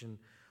destruction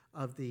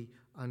of the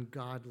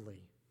ungodly.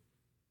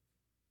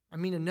 I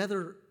mean,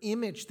 another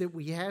image that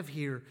we have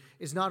here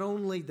is not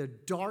only the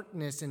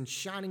darkness and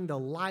shining the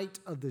light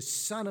of the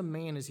Son of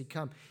Man as he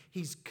comes.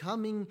 He's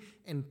coming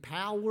in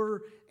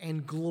power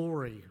and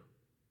glory.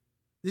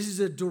 This is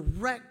a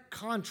direct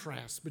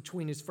contrast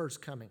between his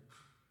first coming.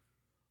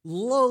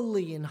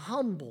 Lowly and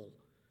humble,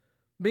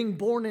 being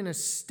born in a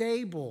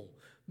stable,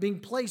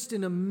 being placed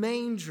in a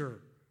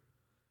manger,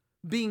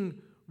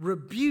 being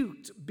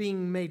rebuked,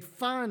 being made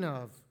fun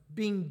of,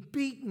 being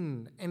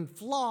beaten and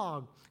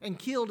flogged and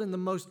killed in the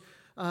most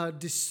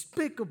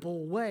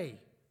despicable way.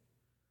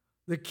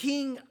 The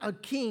King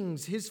of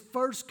Kings, his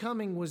first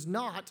coming was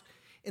not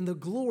in the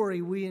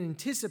glory we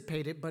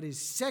anticipated, but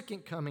his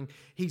second coming,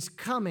 he's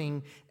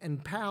coming in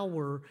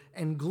power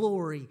and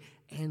glory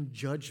and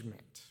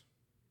judgment.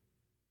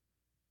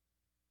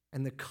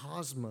 And the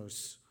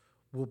cosmos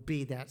will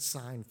be that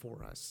sign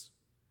for us.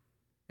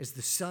 As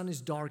the sun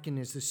is darkened,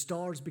 as the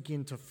stars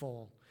begin to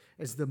fall,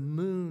 as the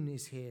moon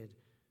is hid,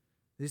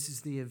 this is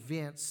the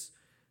events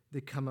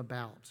that come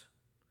about.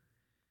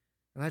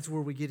 And that's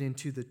where we get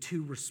into the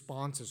two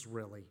responses,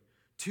 really.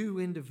 Two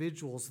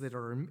individuals that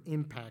are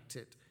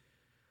impacted.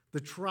 The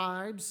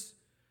tribes,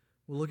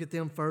 we'll look at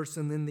them first,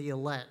 and then the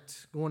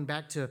elect. Going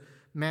back to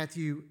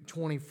Matthew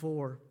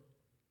 24.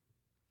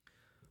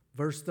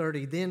 Verse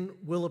 30, then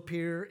will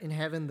appear in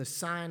heaven the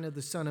sign of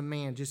the Son of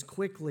Man. Just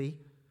quickly,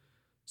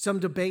 some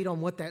debate on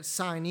what that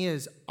sign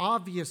is.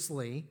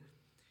 Obviously,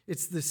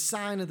 it's the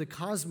sign of the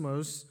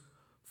cosmos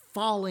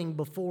falling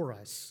before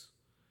us.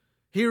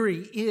 Here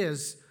he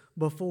is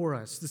before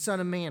us, the Son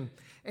of Man.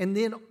 And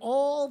then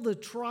all the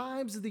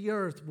tribes of the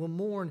earth will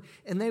mourn,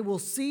 and they will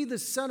see the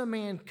Son of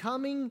Man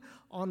coming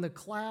on the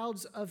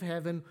clouds of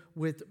heaven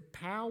with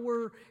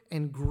power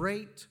and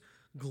great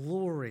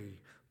glory.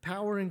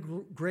 power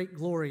and great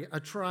glory. A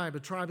tribe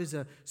is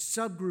a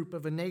subgroup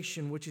of a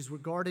nation which is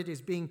regarded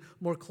as being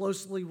more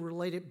closely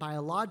related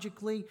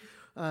biologically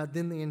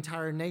than the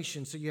entire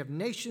nation. So you have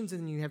nations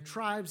and you have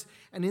tribes,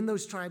 and in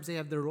those tribes they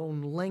have their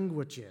own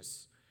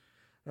languages.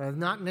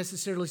 Not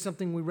necessarily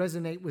something we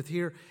resonate with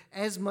here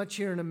as much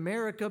here in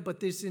America,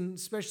 but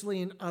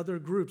especially in other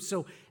groups.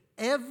 So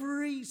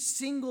every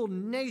single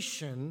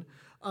nation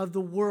of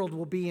the world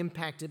will be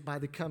impacted by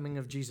the coming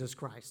of Jesus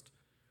Christ.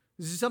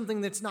 This is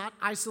something that's not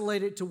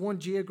isolated to one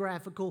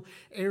geographical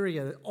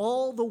area.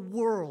 All the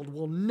world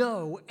will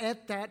know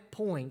at that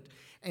point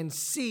and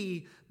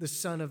see the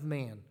Son of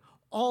Man.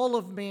 All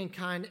of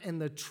mankind and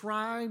the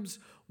tribes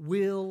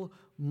will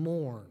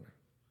mourn.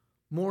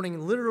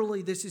 Mourning,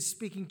 literally, this is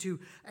speaking to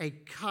a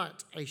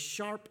cut, a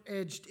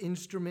sharp-edged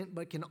instrument,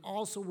 but can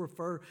also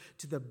refer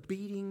to the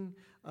beating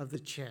of the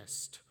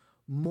chest.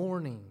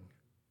 Mourning.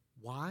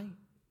 Why?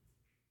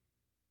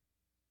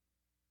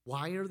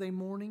 Why are they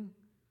mourning?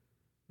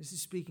 This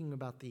is speaking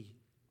about the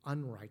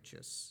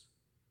unrighteous,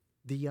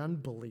 the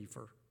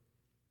unbeliever.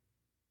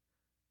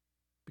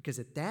 Because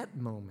at that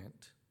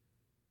moment,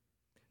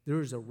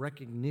 there is a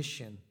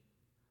recognition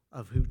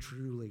of who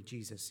truly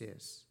Jesus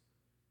is.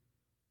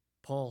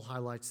 Paul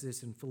highlights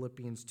this in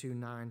Philippians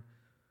 2:9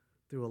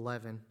 through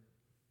 11.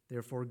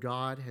 Therefore,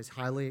 God has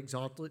highly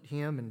exalted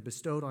him and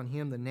bestowed on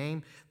him the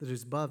name that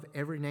is above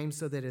every name,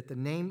 so that at the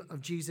name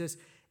of Jesus,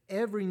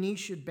 every knee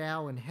should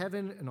bow in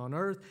heaven and on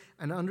earth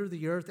and under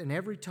the earth, and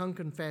every tongue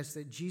confess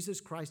that Jesus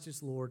Christ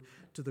is Lord,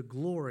 to the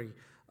glory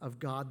of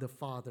God the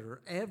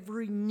Father.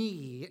 Every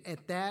knee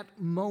at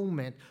that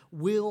moment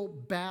will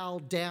bow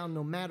down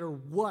no matter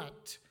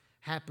what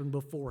happened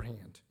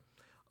beforehand.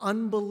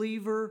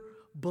 Unbeliever,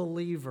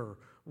 believer,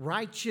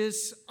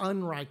 righteous,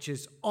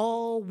 unrighteous,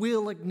 all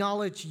will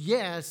acknowledge,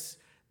 yes,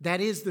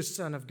 that is the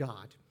Son of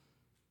God.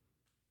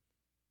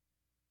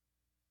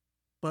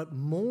 But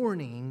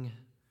mourning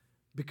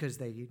because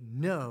they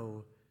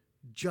know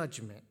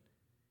judgment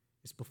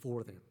is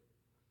before them.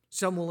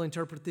 Some will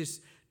interpret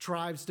this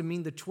tribes to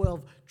mean the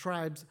 12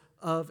 tribes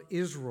of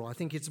Israel. I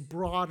think it's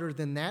broader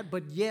than that,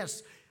 but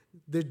yes,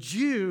 the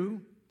Jew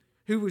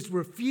who was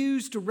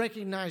refused to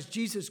recognize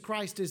Jesus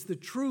Christ as the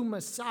true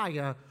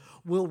Messiah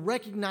will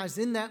recognize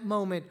in that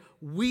moment,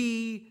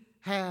 we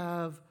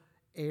have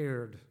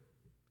erred.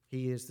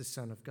 He is the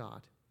Son of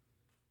God.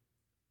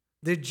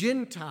 The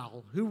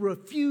Gentile who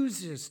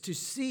refuses to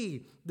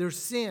see their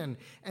sin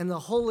and the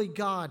holy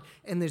God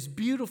and this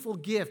beautiful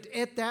gift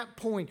at that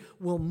point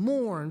will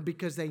mourn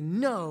because they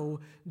know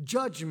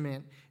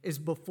judgment is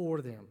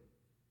before them.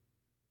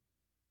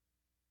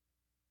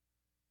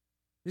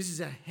 This is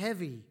a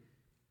heavy,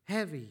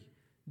 heavy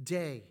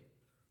day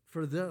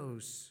for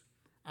those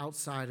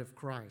outside of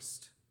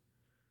Christ.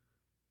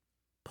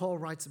 Paul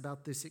writes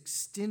about this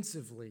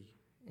extensively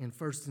in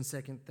 1st and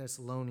 2nd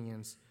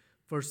Thessalonians.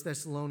 1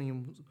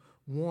 Thessalonians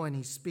 1,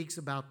 he speaks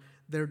about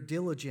their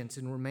diligence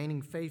in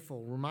remaining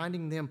faithful,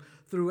 reminding them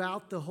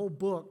throughout the whole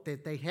book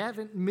that they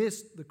haven't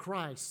missed the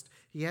Christ.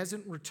 He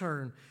hasn't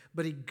returned,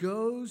 but he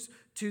goes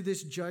to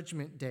this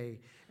judgment day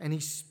and he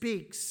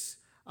speaks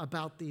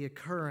about the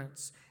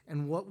occurrence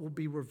and what will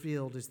be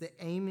revealed as the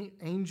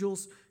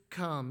angels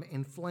come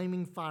in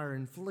flaming fire,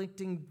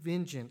 inflicting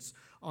vengeance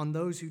on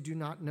those who do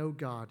not know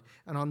God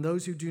and on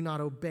those who do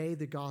not obey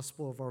the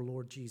gospel of our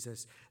Lord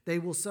Jesus. They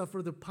will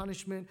suffer the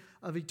punishment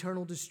of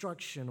eternal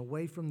destruction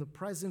away from the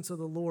presence of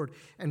the Lord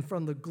and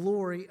from the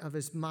glory of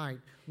his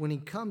might when he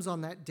comes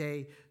on that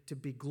day to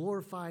be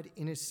glorified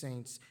in his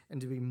saints and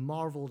to be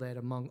marveled at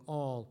among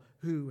all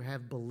who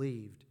have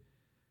believed.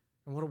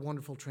 And what a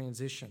wonderful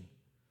transition.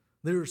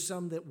 There are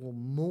some that will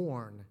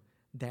mourn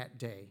that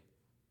day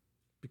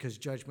because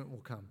judgment will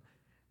come.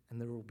 And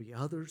there will be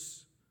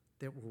others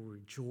that will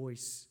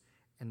rejoice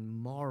and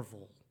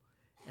marvel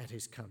at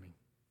his coming.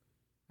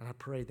 And I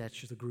pray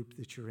that's the group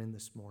that you're in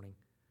this morning.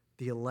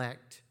 The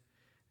elect.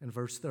 And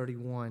verse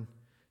 31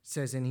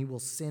 says, and he will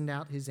send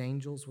out his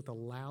angels with a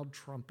loud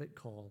trumpet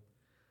call.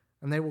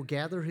 And they will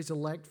gather his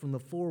elect from the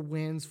four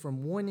winds,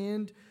 from one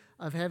end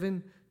of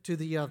heaven to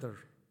the other.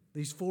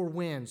 These four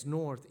winds,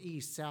 north,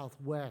 east, south,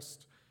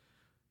 west.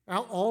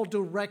 Out all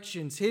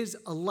directions, his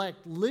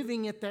elect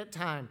living at that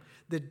time.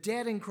 The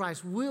dead in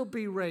Christ will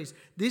be raised.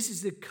 This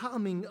is the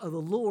coming of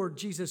the Lord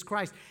Jesus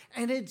Christ.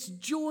 And it's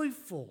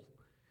joyful.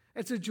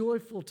 It's a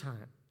joyful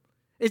time.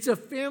 It's a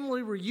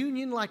family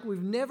reunion like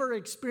we've never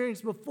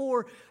experienced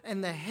before.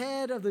 And the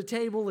head of the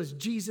table is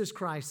Jesus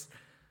Christ,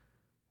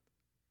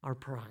 our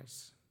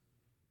prize.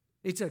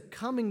 It's a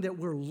coming that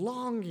we're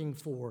longing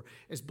for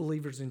as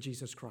believers in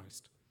Jesus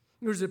Christ.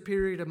 There was a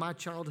period of my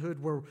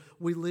childhood where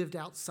we lived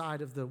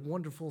outside of the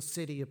wonderful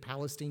city of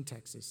Palestine,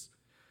 Texas.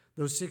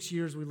 Those 6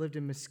 years we lived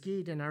in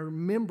Mesquite, and I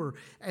remember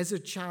as a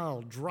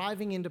child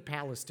driving into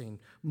Palestine,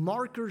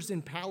 markers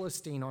in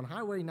Palestine on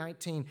Highway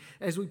 19.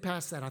 As we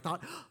passed that, I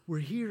thought, we're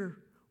here.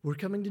 We're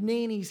coming to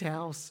Nanny's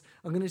house.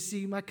 I'm going to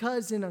see my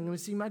cousin. I'm going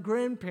to see my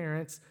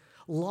grandparents,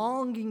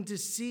 longing to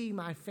see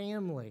my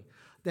family,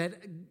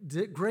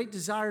 that great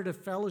desire to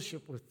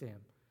fellowship with them.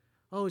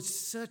 Oh, it's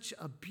such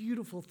a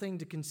beautiful thing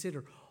to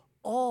consider.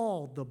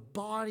 all the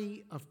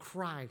body of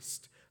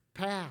Christ,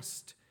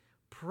 past,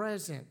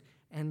 past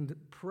and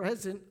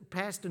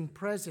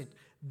present,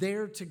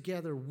 there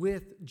together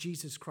with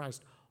Jesus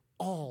Christ,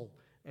 all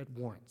at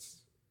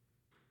once.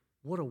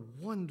 What a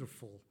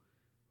wonderful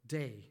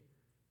day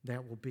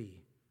that will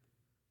be.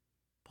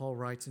 Paul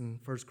writes in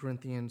 1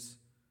 Corinthians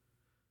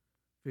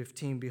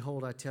 15,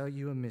 "Behold, I tell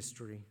you a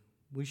mystery.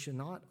 We shall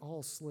not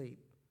all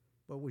sleep,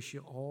 but we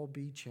shall all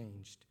be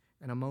changed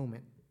in a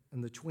moment,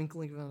 in the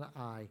twinkling of an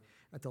eye,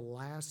 at the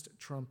last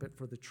trumpet.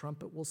 For the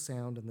trumpet will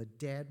sound, and the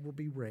dead will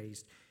be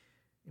raised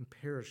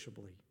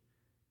imperishably,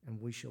 and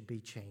we shall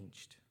be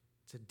changed."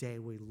 It's a day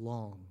we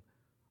long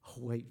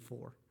await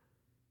for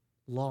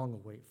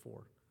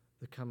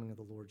the coming of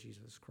the Lord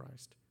Jesus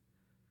Christ.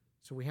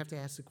 So we have to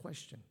ask the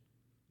question,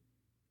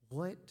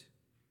 what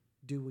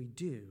do we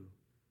do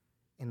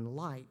in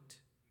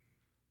light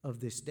of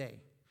this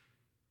day?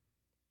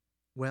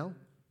 Well,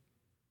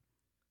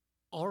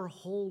 our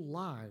whole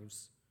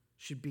lives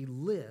should be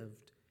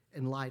lived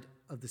in light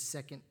of the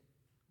second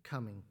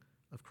coming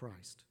of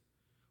Christ.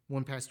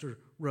 One pastor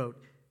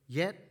wrote,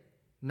 "Yet,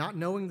 not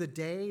knowing the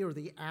day or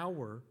the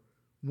hour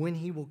when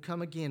he will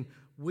come again,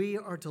 we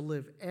are to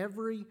live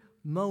every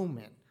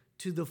moment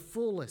to the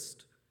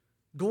fullest,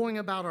 going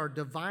about our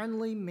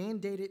divinely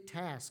mandated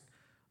task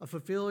of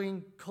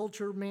fulfilling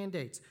culture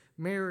mandates,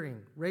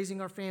 marrying,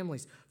 raising our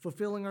families,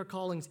 fulfilling our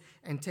callings,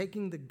 and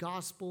taking the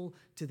gospel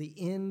to the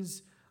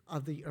ends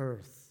of the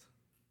earth."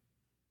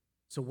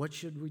 So what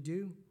should we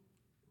do?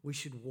 We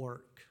should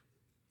work.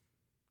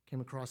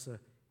 Came across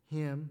a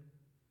hymn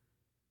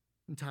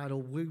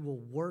entitled, "We Will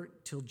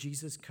Work Till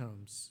Jesus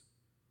Comes."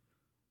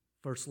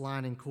 First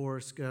line and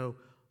chorus go,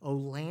 "O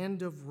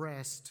land of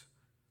rest,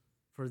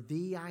 for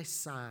thee I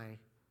sigh.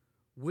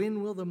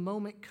 When will the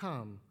moment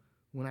come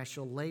when I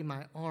shall lay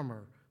my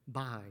armor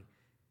by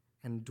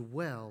and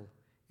dwell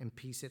in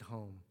peace at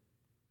home?"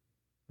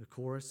 The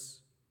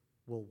chorus,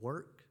 "We'll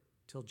work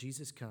till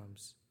Jesus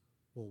comes.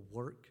 We'll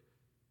work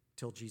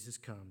till Jesus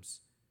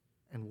comes,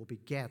 and we'll be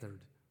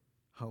gathered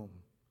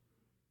home."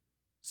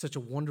 Such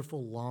a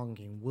wonderful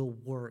longing. We'll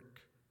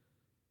work.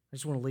 I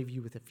just want to leave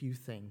you with a few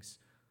things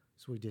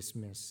as we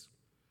dismiss.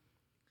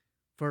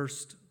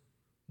 First,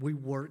 we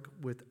work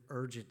with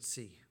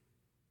urgency.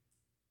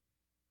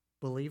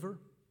 Believer,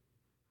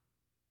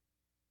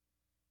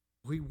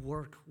 we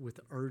work with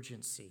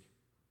urgency.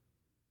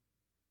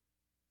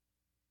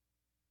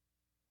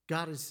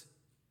 God has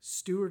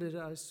stewarded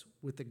us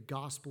with the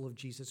gospel of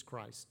Jesus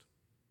Christ.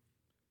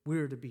 We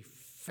are to be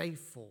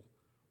faithful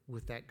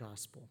with that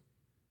gospel.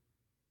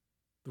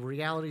 The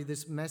reality of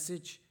this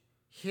message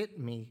hit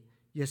me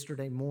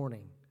yesterday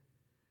morning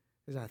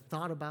as I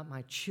thought about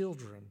my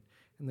children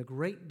and the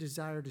great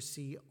desire to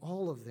see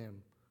all of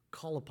them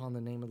call upon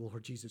the name of the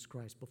Lord Jesus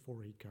Christ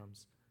before he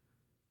comes.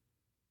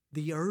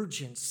 The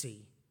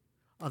urgency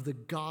of the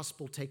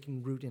gospel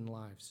taking root in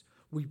lives.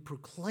 We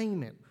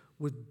proclaim it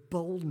with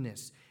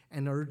boldness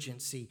and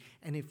urgency.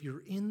 And if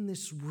you're in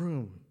this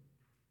room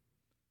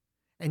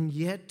and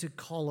yet to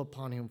call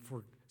upon him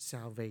for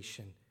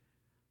salvation,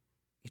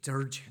 it's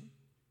urgent.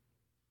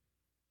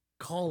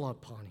 Call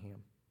upon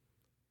him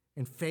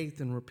in faith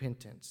and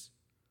repentance.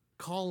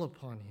 Call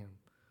upon him.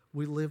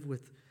 We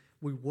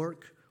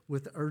work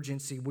with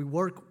urgency. We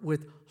work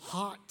with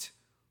hot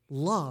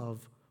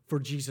love for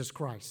Jesus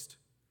Christ.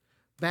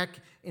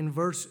 Back in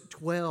verse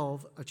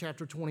 12 of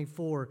chapter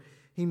 24,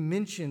 he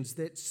mentions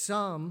that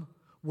some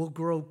will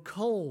grow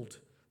cold.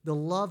 The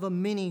love of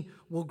many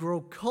will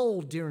grow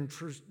cold during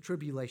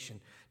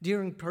tribulation,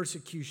 during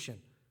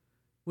persecution.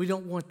 We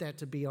don't want that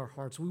to be our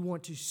hearts. We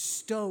want to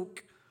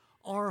stoke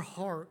our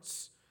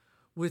hearts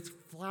with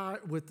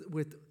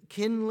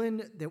kindling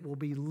that will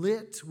be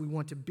lit. We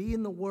want to be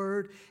in the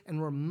Word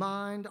and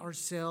remind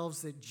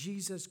ourselves that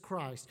Jesus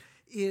Christ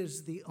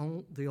is the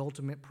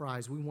ultimate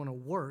prize. We want to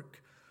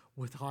work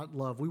with hot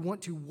love. We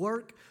want to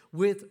work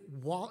with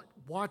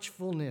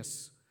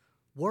watchfulness.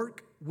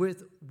 Work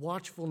with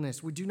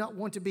watchfulness. We do not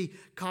want to be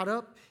caught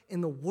up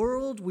in the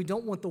world. We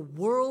don't want the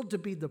world to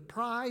be the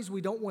prize.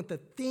 We don't want the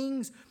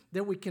things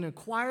that we can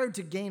acquire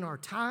to gain our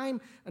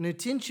time and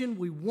attention.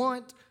 We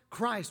want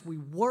Christ. We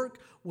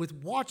work with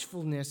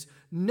watchfulness,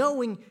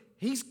 knowing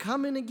he's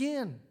coming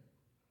again.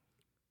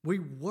 We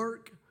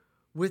work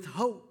with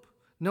hope,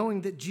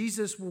 knowing that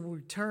Jesus will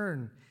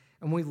return,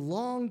 and we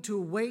long to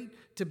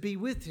await to be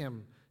with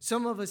him.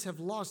 Some of us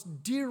have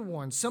lost dear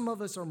ones. Some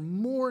of us are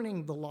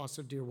mourning the loss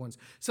of dear ones.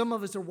 Some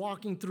of us are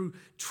walking through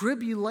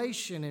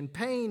tribulation and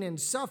pain and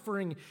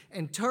suffering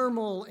and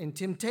turmoil and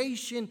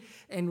temptation,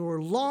 and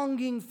we're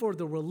longing for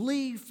the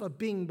relief of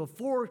being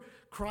before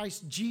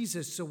Christ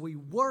Jesus. So we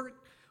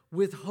work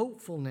with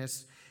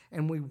hopefulness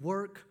and we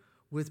work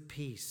with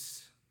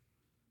peace,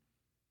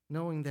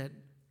 knowing that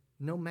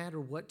no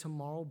matter what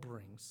tomorrow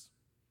brings,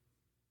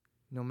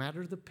 no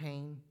matter the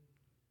pain,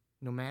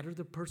 no matter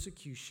the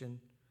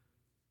persecution,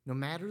 no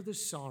matter the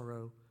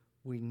sorrow,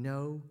 we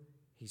know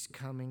he's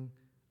coming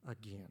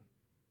again.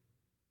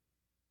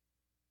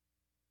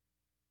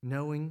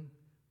 Knowing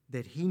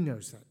that he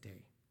knows that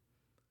day.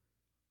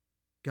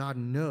 God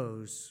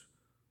knows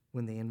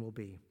when the end will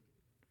be.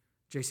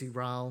 J.C.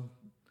 Ryle,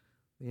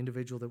 the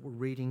individual that we're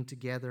reading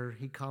together,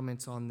 he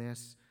comments on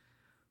this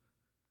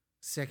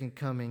second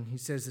coming. He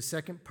says the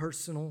second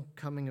personal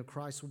coming of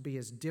Christ will be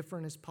as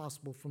different as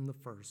possible from the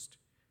first.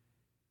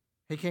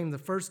 He came the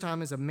first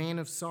time as a man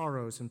of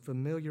sorrows and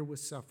familiar with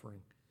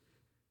suffering.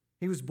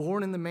 He was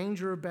born in the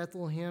manger of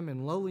Bethlehem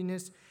in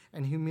lowliness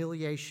and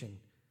humiliation.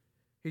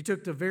 He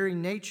took the very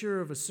nature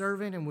of a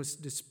servant and was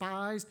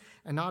despised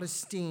and not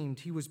esteemed.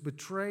 He was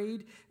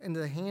betrayed into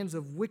the hands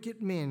of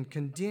wicked men,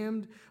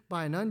 condemned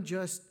by an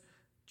unjust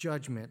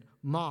judgment,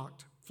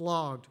 mocked,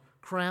 flogged,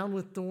 crowned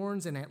with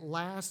thorns, and at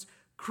last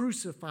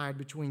crucified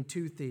between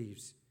two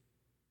thieves.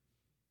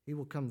 He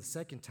will come the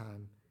second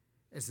time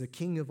as the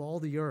King of all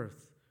the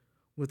earth,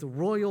 with a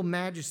royal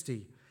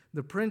majesty.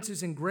 The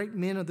princes and great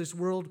men of this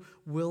world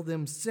will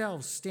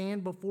themselves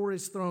stand before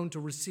his throne to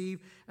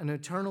receive an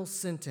eternal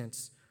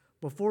sentence.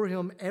 Before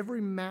him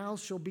every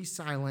mouth shall be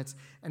silenced,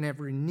 and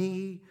every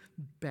knee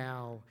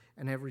bow,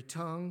 and every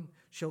tongue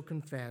shall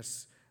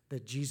confess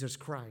that Jesus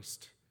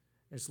Christ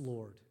is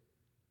Lord.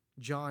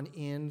 John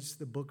ends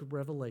the book of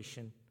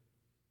Revelation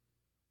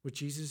with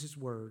Jesus'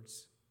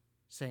 words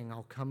saying,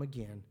 I'll come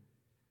again.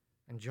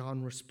 And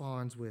John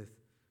responds with,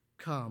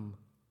 come,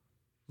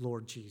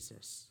 Lord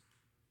Jesus,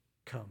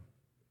 come.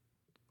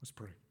 Let's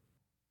pray.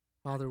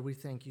 Father, we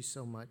thank you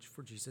so much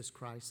for Jesus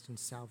Christ and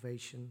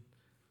salvation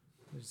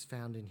that is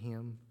found in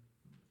him.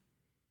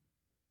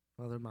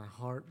 Father, my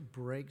heart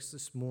breaks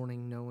this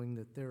morning knowing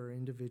that there are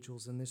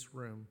individuals in this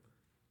room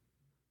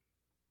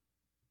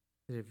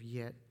that have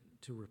yet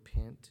to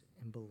repent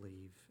and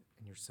believe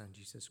in your Son,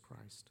 Jesus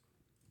Christ.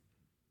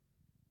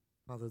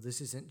 Father,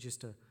 this isn't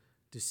just a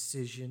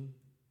decision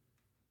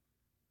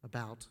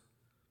about,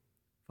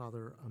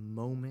 Father, a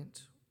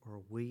moment or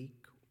a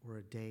week or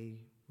a day.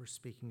 We're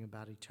speaking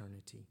about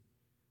eternity.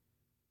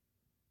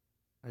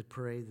 I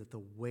pray that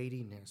the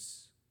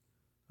weightiness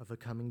of a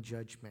coming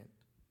judgment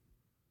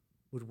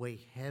would weigh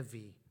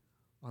heavy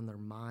on their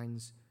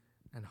minds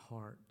and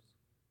hearts,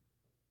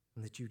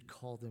 and that you'd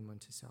call them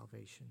unto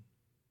salvation.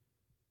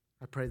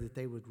 I pray that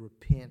they would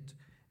repent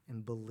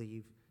and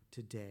believe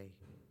today,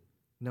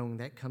 knowing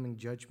that coming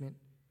judgment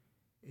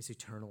is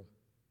eternal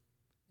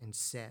and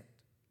set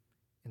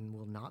and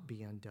will not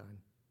be undone.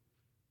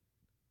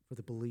 For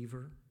the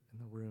believer in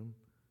the room,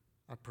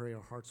 I pray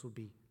our hearts will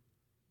be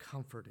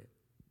comforted,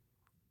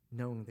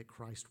 knowing that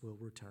Christ will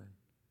return.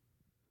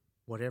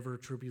 Whatever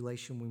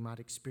tribulation we might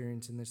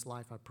experience in this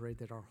life, I pray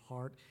that our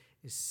heart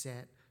is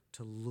set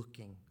to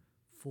looking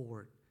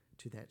forward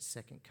to that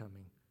second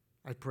coming.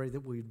 I pray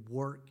that we'd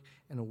work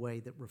in a way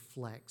that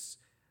reflects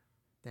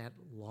that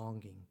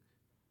longing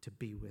to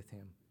be with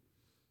him.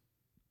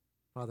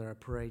 Father, I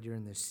pray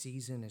during this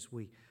season as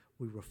we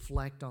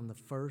reflect on the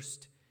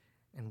first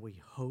and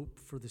we hope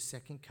for the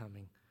second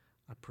coming,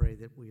 I pray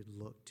that we'd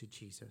look to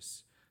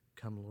Jesus.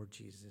 Come, Lord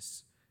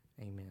Jesus.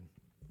 Amen.